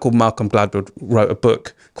 A guy called Malcolm Gladwell wrote a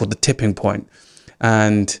book called The Tipping Point,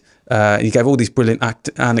 and he gave all these brilliant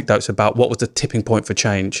anecdotes about what was the tipping point for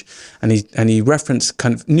change. And he referenced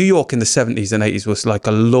kind of New York in the 70s and 80s was like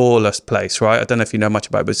a lawless place, right? I don't know if you know much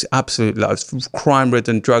about it, but it's absolutely, it was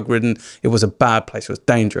crime-ridden, drug-ridden. It was a bad place. It was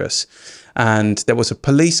dangerous. And there was a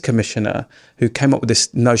police commissioner who came up with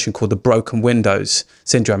this notion called the broken windows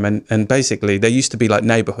syndrome. And basically, there used to be like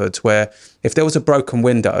neighborhoods where if there was a broken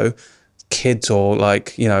window, kids or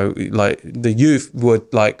like the youth would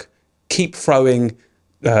like keep throwing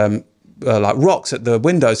like rocks at the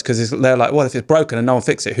windows because they're like, well, if it's broken and no one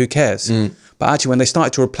fixes it, who cares? But actually, when they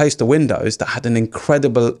started to replace the windows, that had an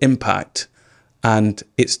incredible impact. And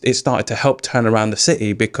it started to help turn around the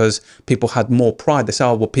city because people had more pride. They said,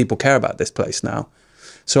 oh, well, people care about this place now.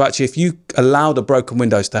 So actually, if you allow the broken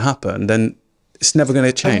windows to happen, then it's never going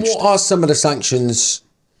to change. And what are some of the sanctions,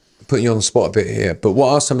 putting you on the spot a bit here, but what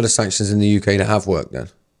are some of the sanctions in the UK that have worked then?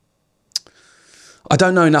 I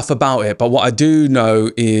don't know enough about it, but what I do know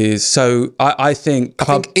is, so I think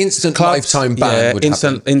instant lifetime ban would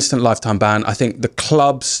happen. Instant lifetime ban. I think the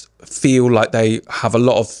clubs feel like they have a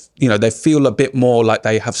lot of, they feel a bit more like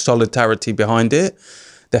they have solidarity behind it.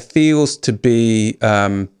 There feels to be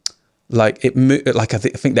I think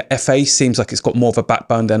the FA seems like it's got more of a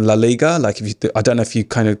backbone than La Liga. Like I don't know if you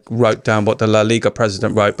kind of wrote down what the La Liga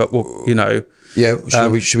president wrote, but Yeah,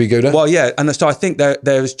 should we go there? Well, yeah, and so I think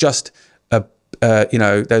there's just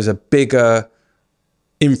there's a bigger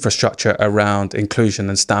infrastructure around inclusion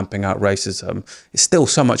and stamping out racism. It's still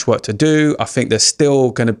so much work to do. I think there's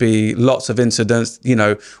still going to be lots of incidents.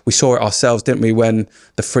 We saw it ourselves, didn't we, when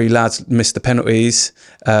the three lads missed the penalties,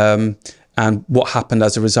 and what happened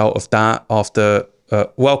as a result of that after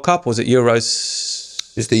World Cup? Was it Euros?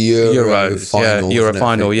 It's the Euro final. Euro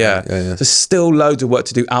final, yeah. There's still loads of work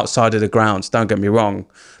to do outside of the grounds, don't get me wrong.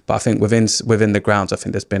 But I think within the grounds, I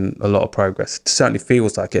think there's been a lot of progress. It certainly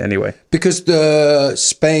feels like it anyway. Because the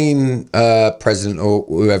Spain president or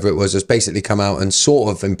whoever it was has basically come out and sort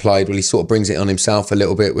of implied, well, he sort of brings it on himself a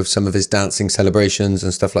little bit with some of his dancing celebrations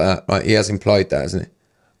and stuff like that. Right? He has implied that, hasn't he?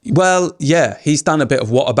 Well, yeah, he's done a bit of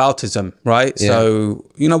whataboutism, right? Yeah. So,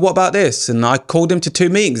 what about this? And I called him to 2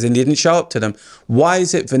 meetings and he didn't show up to them. Why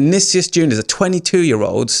is it Vinicius Jr, a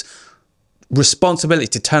 22-year-old's responsibility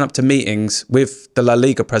to turn up to meetings with the La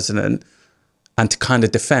Liga president and to kind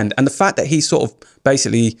of defend? And the fact that he sort of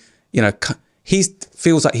basically, he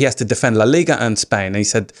feels like he has to defend La Liga and Spain. And he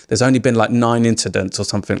said there's only been like 9 incidents or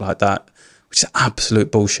something like that, which is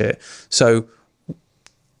absolute bullshit. So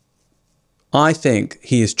I think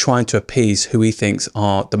he is trying to appease who he thinks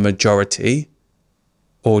are the majority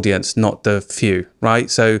audience, not the few, right?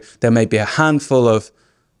 So there may be a handful of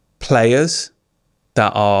players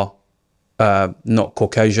that are not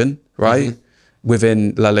Caucasian, right,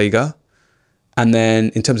 within La Liga. And then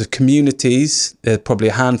in terms of communities, there's probably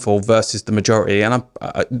a handful versus the majority. And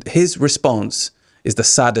his response is the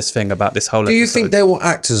saddest thing about this whole episode. Do you think they will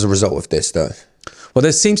act as a result of this, though? Well,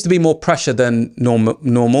 there seems to be more pressure than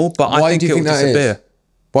normal, but I think it will disappear.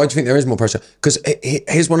 Why do you think there is more pressure? Because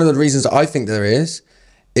here's one of the reasons I think there is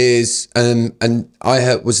and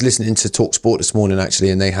I was listening to Talk Sport this morning, actually,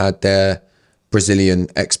 and they had their Brazilian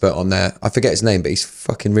expert on there. I forget his name, but he's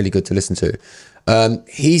fucking really good to listen to.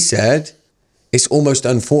 He said it's almost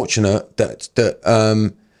unfortunate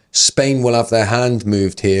that Spain will have their hand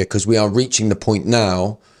moved here because we are reaching the point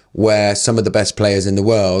now where some of the best players in the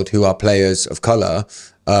world, who are players of colour,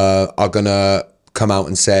 are going to come out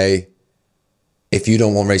and say, if you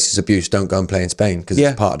don't want racist abuse, don't go and play in Spain, because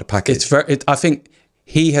it's part of the package. I think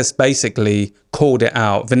he has basically called it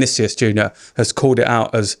out. Vinicius Jr has called it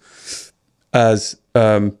out as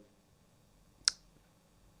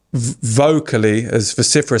vocally, as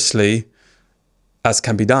vociferously as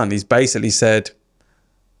can be done. He's basically said,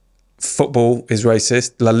 football is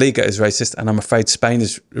racist, La Liga is racist, and I'm afraid Spain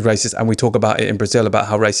is racist, and we talk about it in Brazil about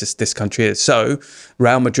how racist this country is. So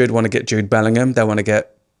Real Madrid want to get Jude Bellingham, they want to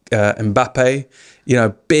get Mbappe,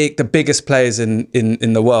 the biggest players in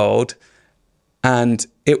the world. And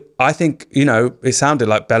I think, it sounded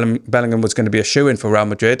like Bellingham was going to be a shoo-in for Real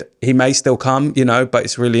Madrid. He may still come, but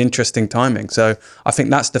it's really interesting timing. So I think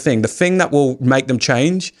that's the thing. The thing that will make them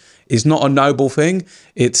change is not a noble thing.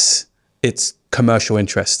 It's commercial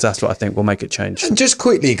interests. That's what I think will make it change. And just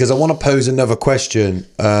quickly, because I want to pose another question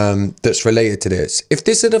that's related to this. If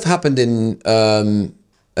this had have happened in an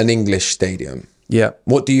English stadium,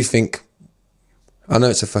 what do you think? I know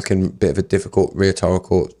it's a fucking bit of a difficult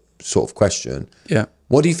rhetorical sort of question. Yeah.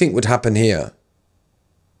 What do you think would happen here?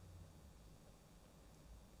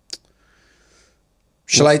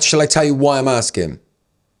 Shall I tell you why I'm asking?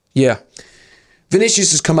 Yeah.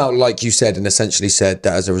 Vinicius has come out, like you said, and essentially said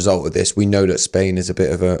that as a result of this, we know that Spain is a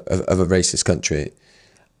bit of a racist country.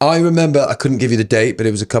 I remember, I couldn't give you the date, but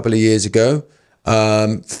it was a couple of years ago,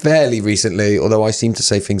 fairly recently, although I seem to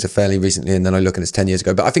say things are fairly recently and then I look and it's 10 years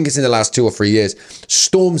ago, but I think it's in the last 2 or 3 years.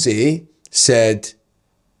 Stormzy said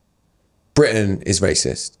Britain is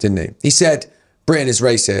racist, didn't he? He said Britain is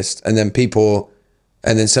racist,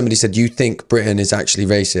 and then somebody said, you think Britain is actually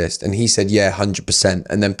racist? And he said, yeah, 100%.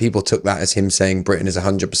 And then people took that as him saying Britain is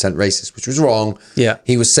 100% racist, which was wrong. Yeah.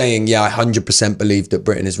 He was saying, yeah, I 100% believe that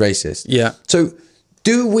Britain is racist. Yeah. So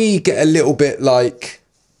do we get a little bit like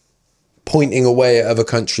pointing away at other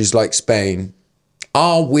countries like Spain?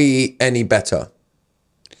 Are we any better?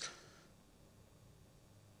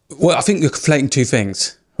 Well, I think you're conflating two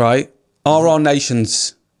things, right? Are our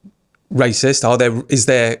nations racist? Is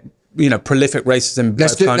there prolific racism in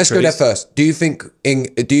both countries? Let's go there first. Do you think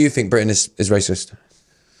Britain is racist?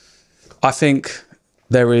 I think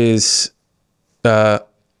there is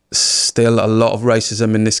still a lot of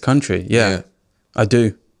racism in this country. Yeah. I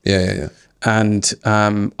do. Yeah. And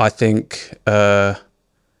I think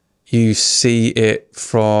you see it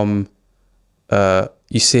from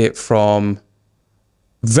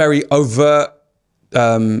very overt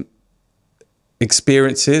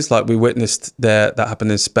experiences like we witnessed there that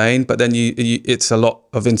happened in Spain, but then it's a lot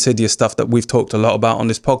of insidious stuff that we've talked a lot about on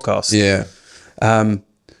this podcast.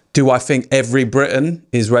 Do I think every Briton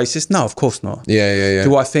is racist? No, of course not. Yeah.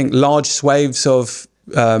 Do I think large swathes of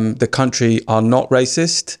the country are not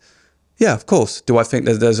racist? Yeah, of course. Do I think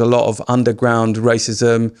that there's a lot of underground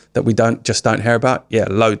racism that we don't hear about? Yeah,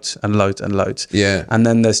 loads and loads and loads. Yeah. And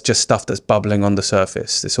then there's just stuff that's bubbling on the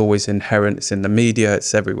surface. It's always inherent. It's in the media.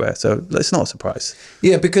 It's everywhere. So it's not a surprise.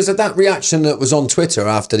 Yeah, because of that reaction that was on Twitter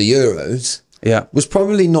after the Euros was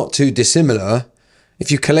probably not too dissimilar.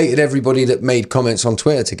 If you collated everybody that made comments on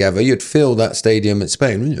Twitter together, you'd fill that stadium at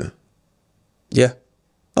Spain, wouldn't you? Yeah.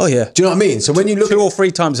 Oh, yeah. Do you know what I mean? So when you look 2 or 3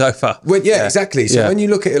 times over. Well, yeah, exactly. So when you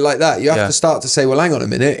look at it like that, you have to start to say, well, hang on a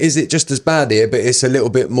minute. Is it just as bad here, but it's a little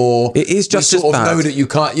bit more... It is just as bad. We sort of know that you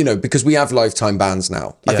can't, because we have lifetime bans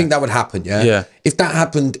now. I think that would happen, yeah? If that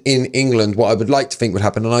happened in England, what I would like to think would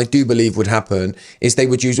happen, and I do believe would happen, is they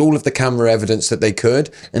would use all of the camera evidence that they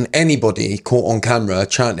could, and anybody caught on camera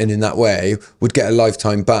chanting in that way would get a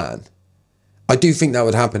lifetime ban. I do think that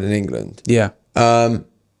would happen in England. Yeah.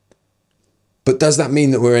 But does that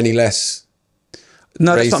mean that we're any less?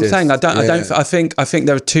 No, that's racist? what I'm saying. I don't. I think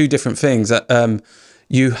there are two different things.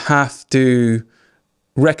 You have to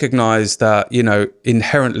recognise that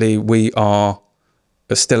inherently we are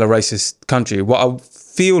still a racist country. What I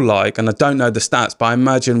feel like, and I don't know the stats, but I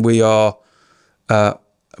imagine we are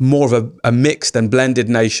more of a mixed and blended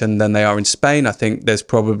nation than they are in Spain. I think there's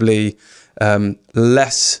probably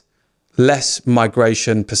less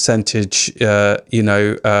migration percentage,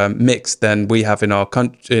 mixed than we have in our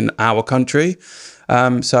country.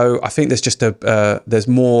 So I think there's just there's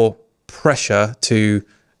more pressure to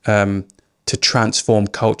transform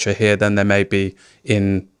culture here than there may be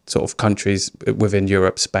in sort of countries within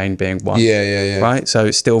Europe, Spain being one. Yeah. Right? So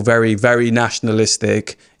it's still very, very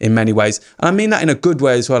nationalistic in many ways. And I mean that in a good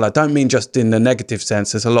way as well. I don't mean just in the negative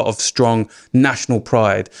sense. There's a lot of strong national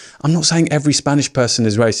pride. I'm not saying every Spanish person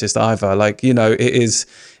is racist either. It is.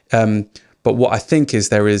 But what I think is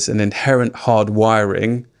there is an inherent hard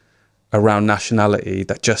wiring around nationality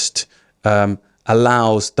that just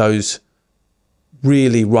allows those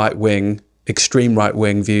really right-wing, extreme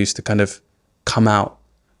right-wing views to kind of come out.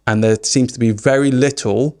 And there seems to be very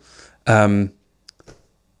little,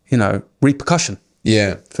 repercussion.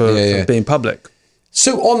 For being public.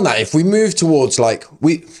 So on that, if we move towards I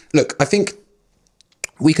think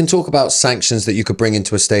we can talk about sanctions that you could bring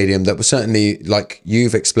into a stadium that were certainly, like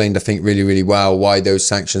you've explained, I think really, really well, why those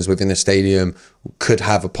sanctions within a stadium could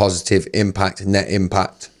have a positive impact, net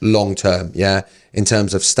impact, long term. Yeah, in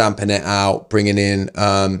terms of stamping it out, bringing in.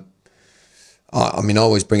 I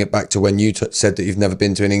always bring it back to when you said that you've never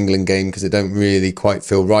been to an England game because it don't really quite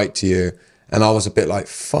feel right to you. And I was a bit like,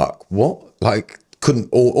 fuck, what?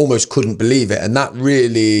 Almost couldn't believe it. And that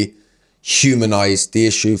really humanized the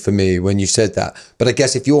issue for me when you said that. But I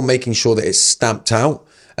guess if you're making sure that it's stamped out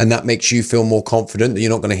and that makes you feel more confident that you're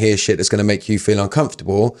not going to hear shit that's going to make you feel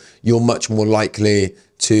uncomfortable, you're much more likely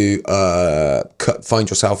to find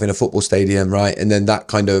yourself in a football stadium, right? And then that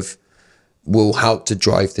kind of will help to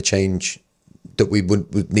drive the change that we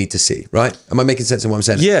would need to see, right? Am I making sense of what I'm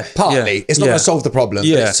saying? Yeah. Partly. Yeah, it's not going to solve the problem,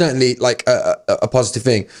 but it's certainly like a positive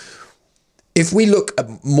thing. If we look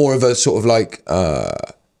at more of a sort of like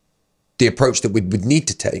the approach that we would need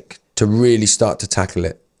to take to really start to tackle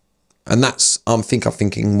it, and that's, I'm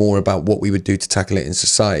thinking more about what we would do to tackle it in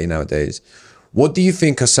society nowadays. What do you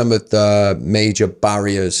think are some of the major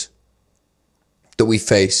barriers that we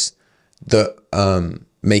face that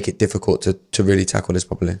make it difficult to really tackle this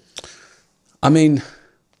properly? I mean,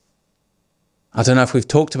 I don't know if we've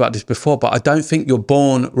talked about this before, but I don't think you're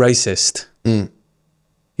born racist. You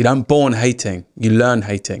don't born hating, you learn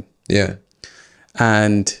hating. Yeah.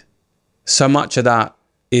 And so much of that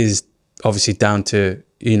is obviously down to,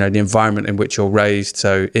 you know, the environment in which you're raised.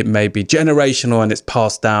 So it may be generational and it's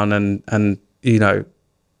passed down and you know,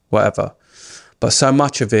 whatever. But so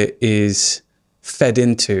much of it is fed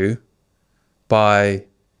into by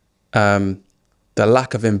the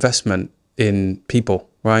lack of investment in people,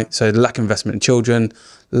 right? So the lack of investment in children,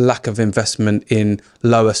 lack of investment in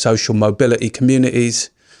lower social mobility communities.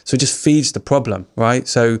 So it just feeds the problem, right?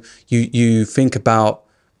 So you think about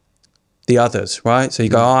the others, right? So you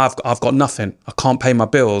go, oh, I've got nothing. I can't pay my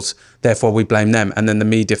bills. Therefore, we blame them. And then the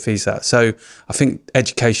media feeds that. So I think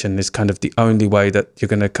education is kind of the only way that you're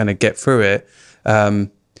going to kind of get through it. But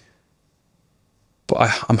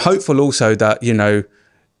I'm hopeful also that, you know,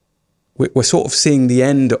 we're sort of seeing the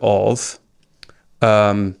end of,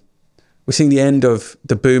 the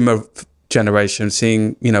boomer generation,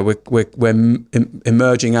 seeing, you know, we're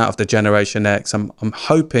emerging out of the Generation X. I'm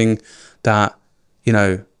hoping that, you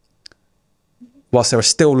know, whilst there are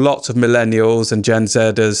still lots of millennials and Gen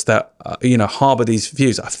Zers that, you know, harbour these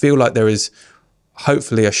views, I feel like there is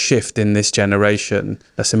hopefully a shift in this generation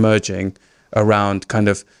that's emerging around kind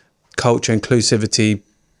of culture, inclusivity,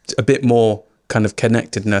 a bit more kind of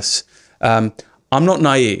connectedness. I'm not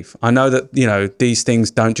naive. I know that, you know, these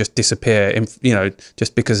things don't just disappear. You know,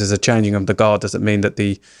 just because there's a changing of the guard doesn't mean that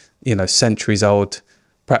the, you know, centuries old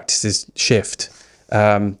practices shift.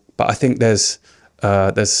 But I think there's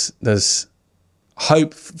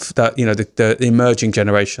hope that, you know, the emerging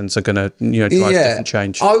generations are going to, you know, drive different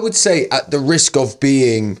change. I would say, at the risk of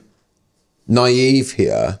being naive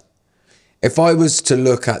here, if I was to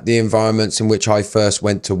look at the environments in which I first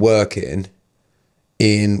went to work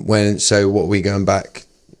so what are we going back,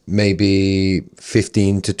 maybe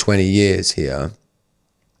 15 to 20 years here,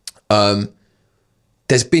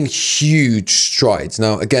 there's been huge strides.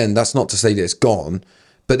 Now, again, that's not to say that it's gone,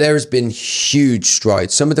 but there has been huge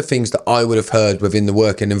strides. Some of the things that I would have heard within the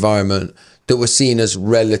working environment that were seen as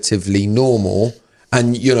relatively normal,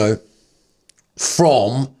 and, you know,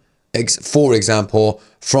 for example,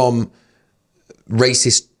 from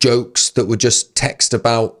racist jokes that were just text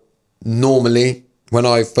about normally when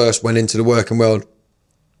I first went into the working world,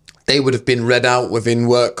 they would have been read out within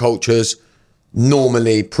work cultures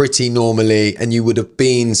normally, pretty normally, and you would have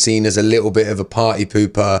been seen as a little bit of a party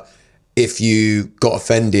pooper if you got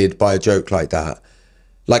offended by a joke like that.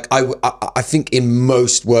 Like, I think in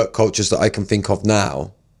most work cultures that I can think of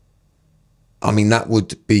now, I mean, that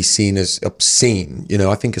would be seen as obscene. You know,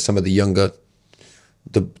 I think of some of the younger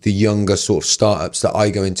sort of startups that I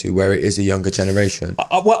go into where it is a younger generation.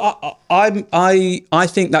 I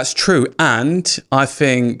think that's true. And I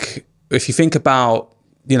think if you think about,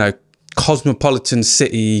 you know, cosmopolitan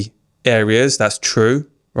city areas, that's true,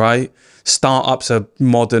 right? Startups are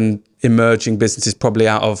modern emerging businesses, probably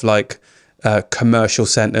out of like commercial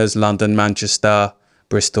centres, London, Manchester,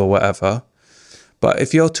 Bristol, whatever. But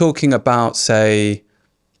if you're talking about, say,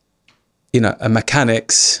 you know, a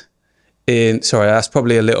mechanics that's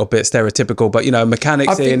probably a little bit stereotypical, but, you know,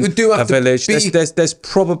 mechanics in a village, there's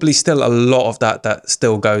probably still a lot of that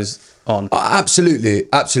still goes on. Absolutely.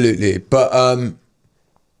 But I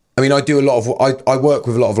mean, I work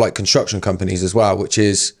with a lot of like construction companies as well, which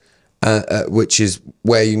is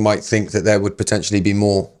where you might think that there would potentially be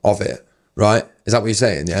more of it, right? Is that what you're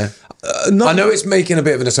saying? Yeah. I know it's making a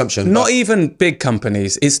bit of an assumption. Not even big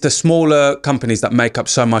companies. It's the smaller companies that make up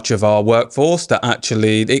so much of our workforce that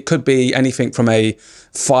actually, it could be anything from a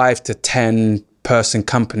 5 to 10 person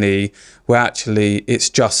company where actually it's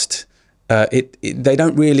just, they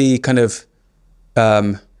don't really kind of,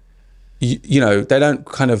 you know, they don't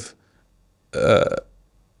kind of,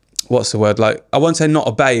 what's the word? Like, I won't say not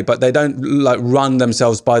obey, but they don't like run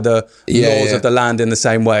themselves by the laws of the land in the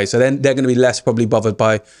same way. So then they're going to be less probably bothered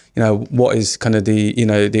by, you know, what is kind of the, you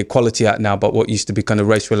know, the Equality Act now, but what used to be kind of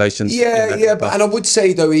race relations. But and I would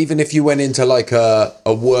say though, even if you went into like a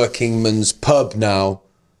working man's pub now,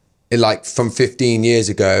 like from 15 years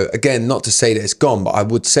ago, again, not to say that it's gone, but I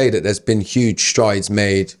would say that there's been huge strides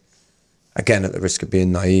made, again, at the risk of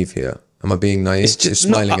being naive here. Am I being naive? It's just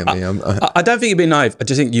You're smiling at me. I don't think you're being naive. I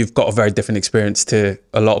just think you've got a very different experience to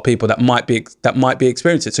a lot of people that might be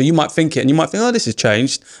experiencing it. So you might think it, and you might think, oh, this has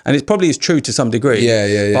changed, and it probably is true to some degree.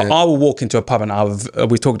 Yeah. But I will walk into a pub, and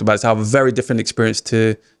we talked about this. I have a very different experience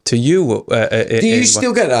to you. Do you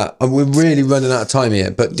still get that? And we're really running out of time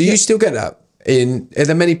here, but do you still get that? Are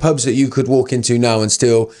there many pubs that you could walk into now and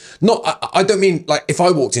still not? I don't mean like if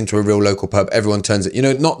I walked into a real local pub, everyone turns it. You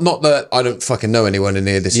know, not that I don't fucking know anyone in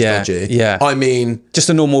here. This is dodgy. Yeah. I mean,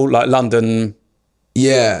 just a normal like London.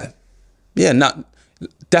 Yeah. Not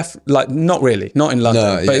really, not in London.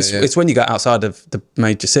 No, but it's when you go outside of the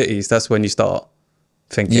major cities, that's when you start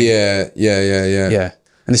thinking. Yeah. Yeah,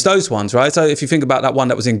 and it's those ones, right? So if you think about that one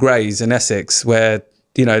that was in Grays in Essex, where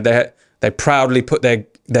you know they proudly put their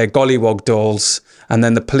gollywog dolls, and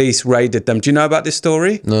then the police raided them. Do you know about this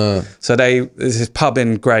story? No. So there's this pub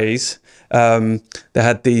in Grays. They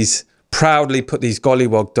had proudly put these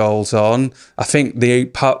gollywog dolls on. I think the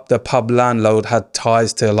pub landlord had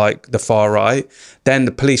ties to like the far right. Then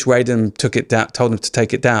the police raided them, took it down, told them to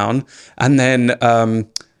take it down, and then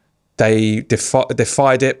they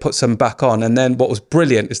defied it, put some back on. And then what was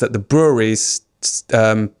brilliant is that the breweries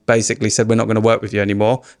basically said, we're not going to work with you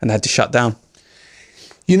anymore, and they had to shut down.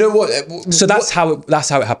 You know what? So that's how it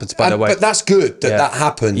happens, by the way. But that's good that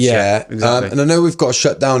happens. Yeah, exactly. And I know we've got to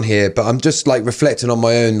shut down here, but I'm just like reflecting on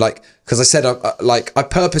my own, like, because I said I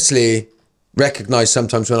purposely recognize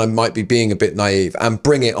sometimes when I might be being a bit naive and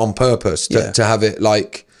bring it on purpose to have it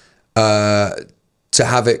like to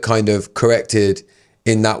have it kind of corrected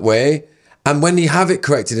in that way. And when you have it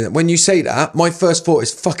corrected, when you say that, my first thought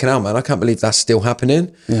is, fucking hell, man, I can't believe that's still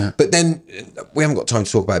happening. Yeah. But then we haven't got time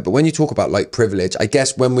to talk about it. But when you talk about like privilege, I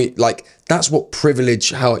guess when we like, that's what privilege,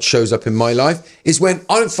 how it shows up in my life is when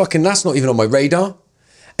that's not even on my radar.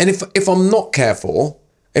 And if I'm not careful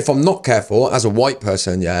as a white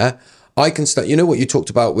person, I can start, you know what you talked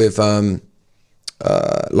about with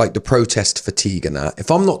like the protest fatigue and that. If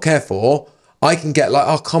I'm not careful, I can get like,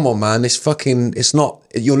 oh, come on, man, it's not,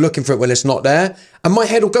 you're looking for it when it's not there. And my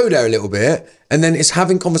head will go there a little bit. And then it's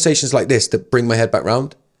having conversations like this that bring my head back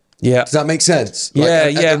round. Yeah. Does that make sense?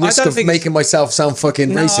 At the risk of making myself sound fucking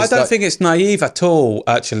racist. No, I don't think it's naive at all,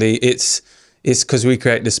 actually. It's because we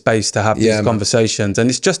create the space to have these conversations.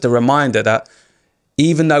 And it's just a reminder that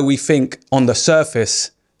even though we think on the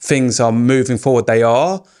surface things are moving forward, they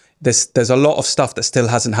are. There's a lot of stuff that still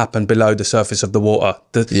hasn't happened below the surface of the water.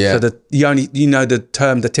 So you know the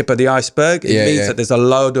term, the tip of the iceberg. It means that there's a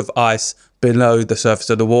load of ice below the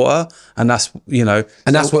surface of the water, and that's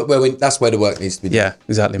that's where the work needs to be done. Yeah,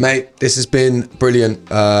 exactly, mate. This has been brilliant.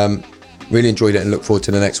 Really enjoyed it, and look forward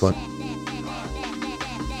to the next one.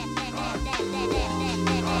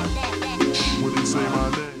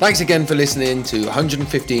 Thanks again for listening to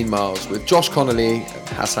 115 Miles with Josh Connolly and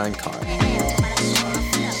Hassan Kyle.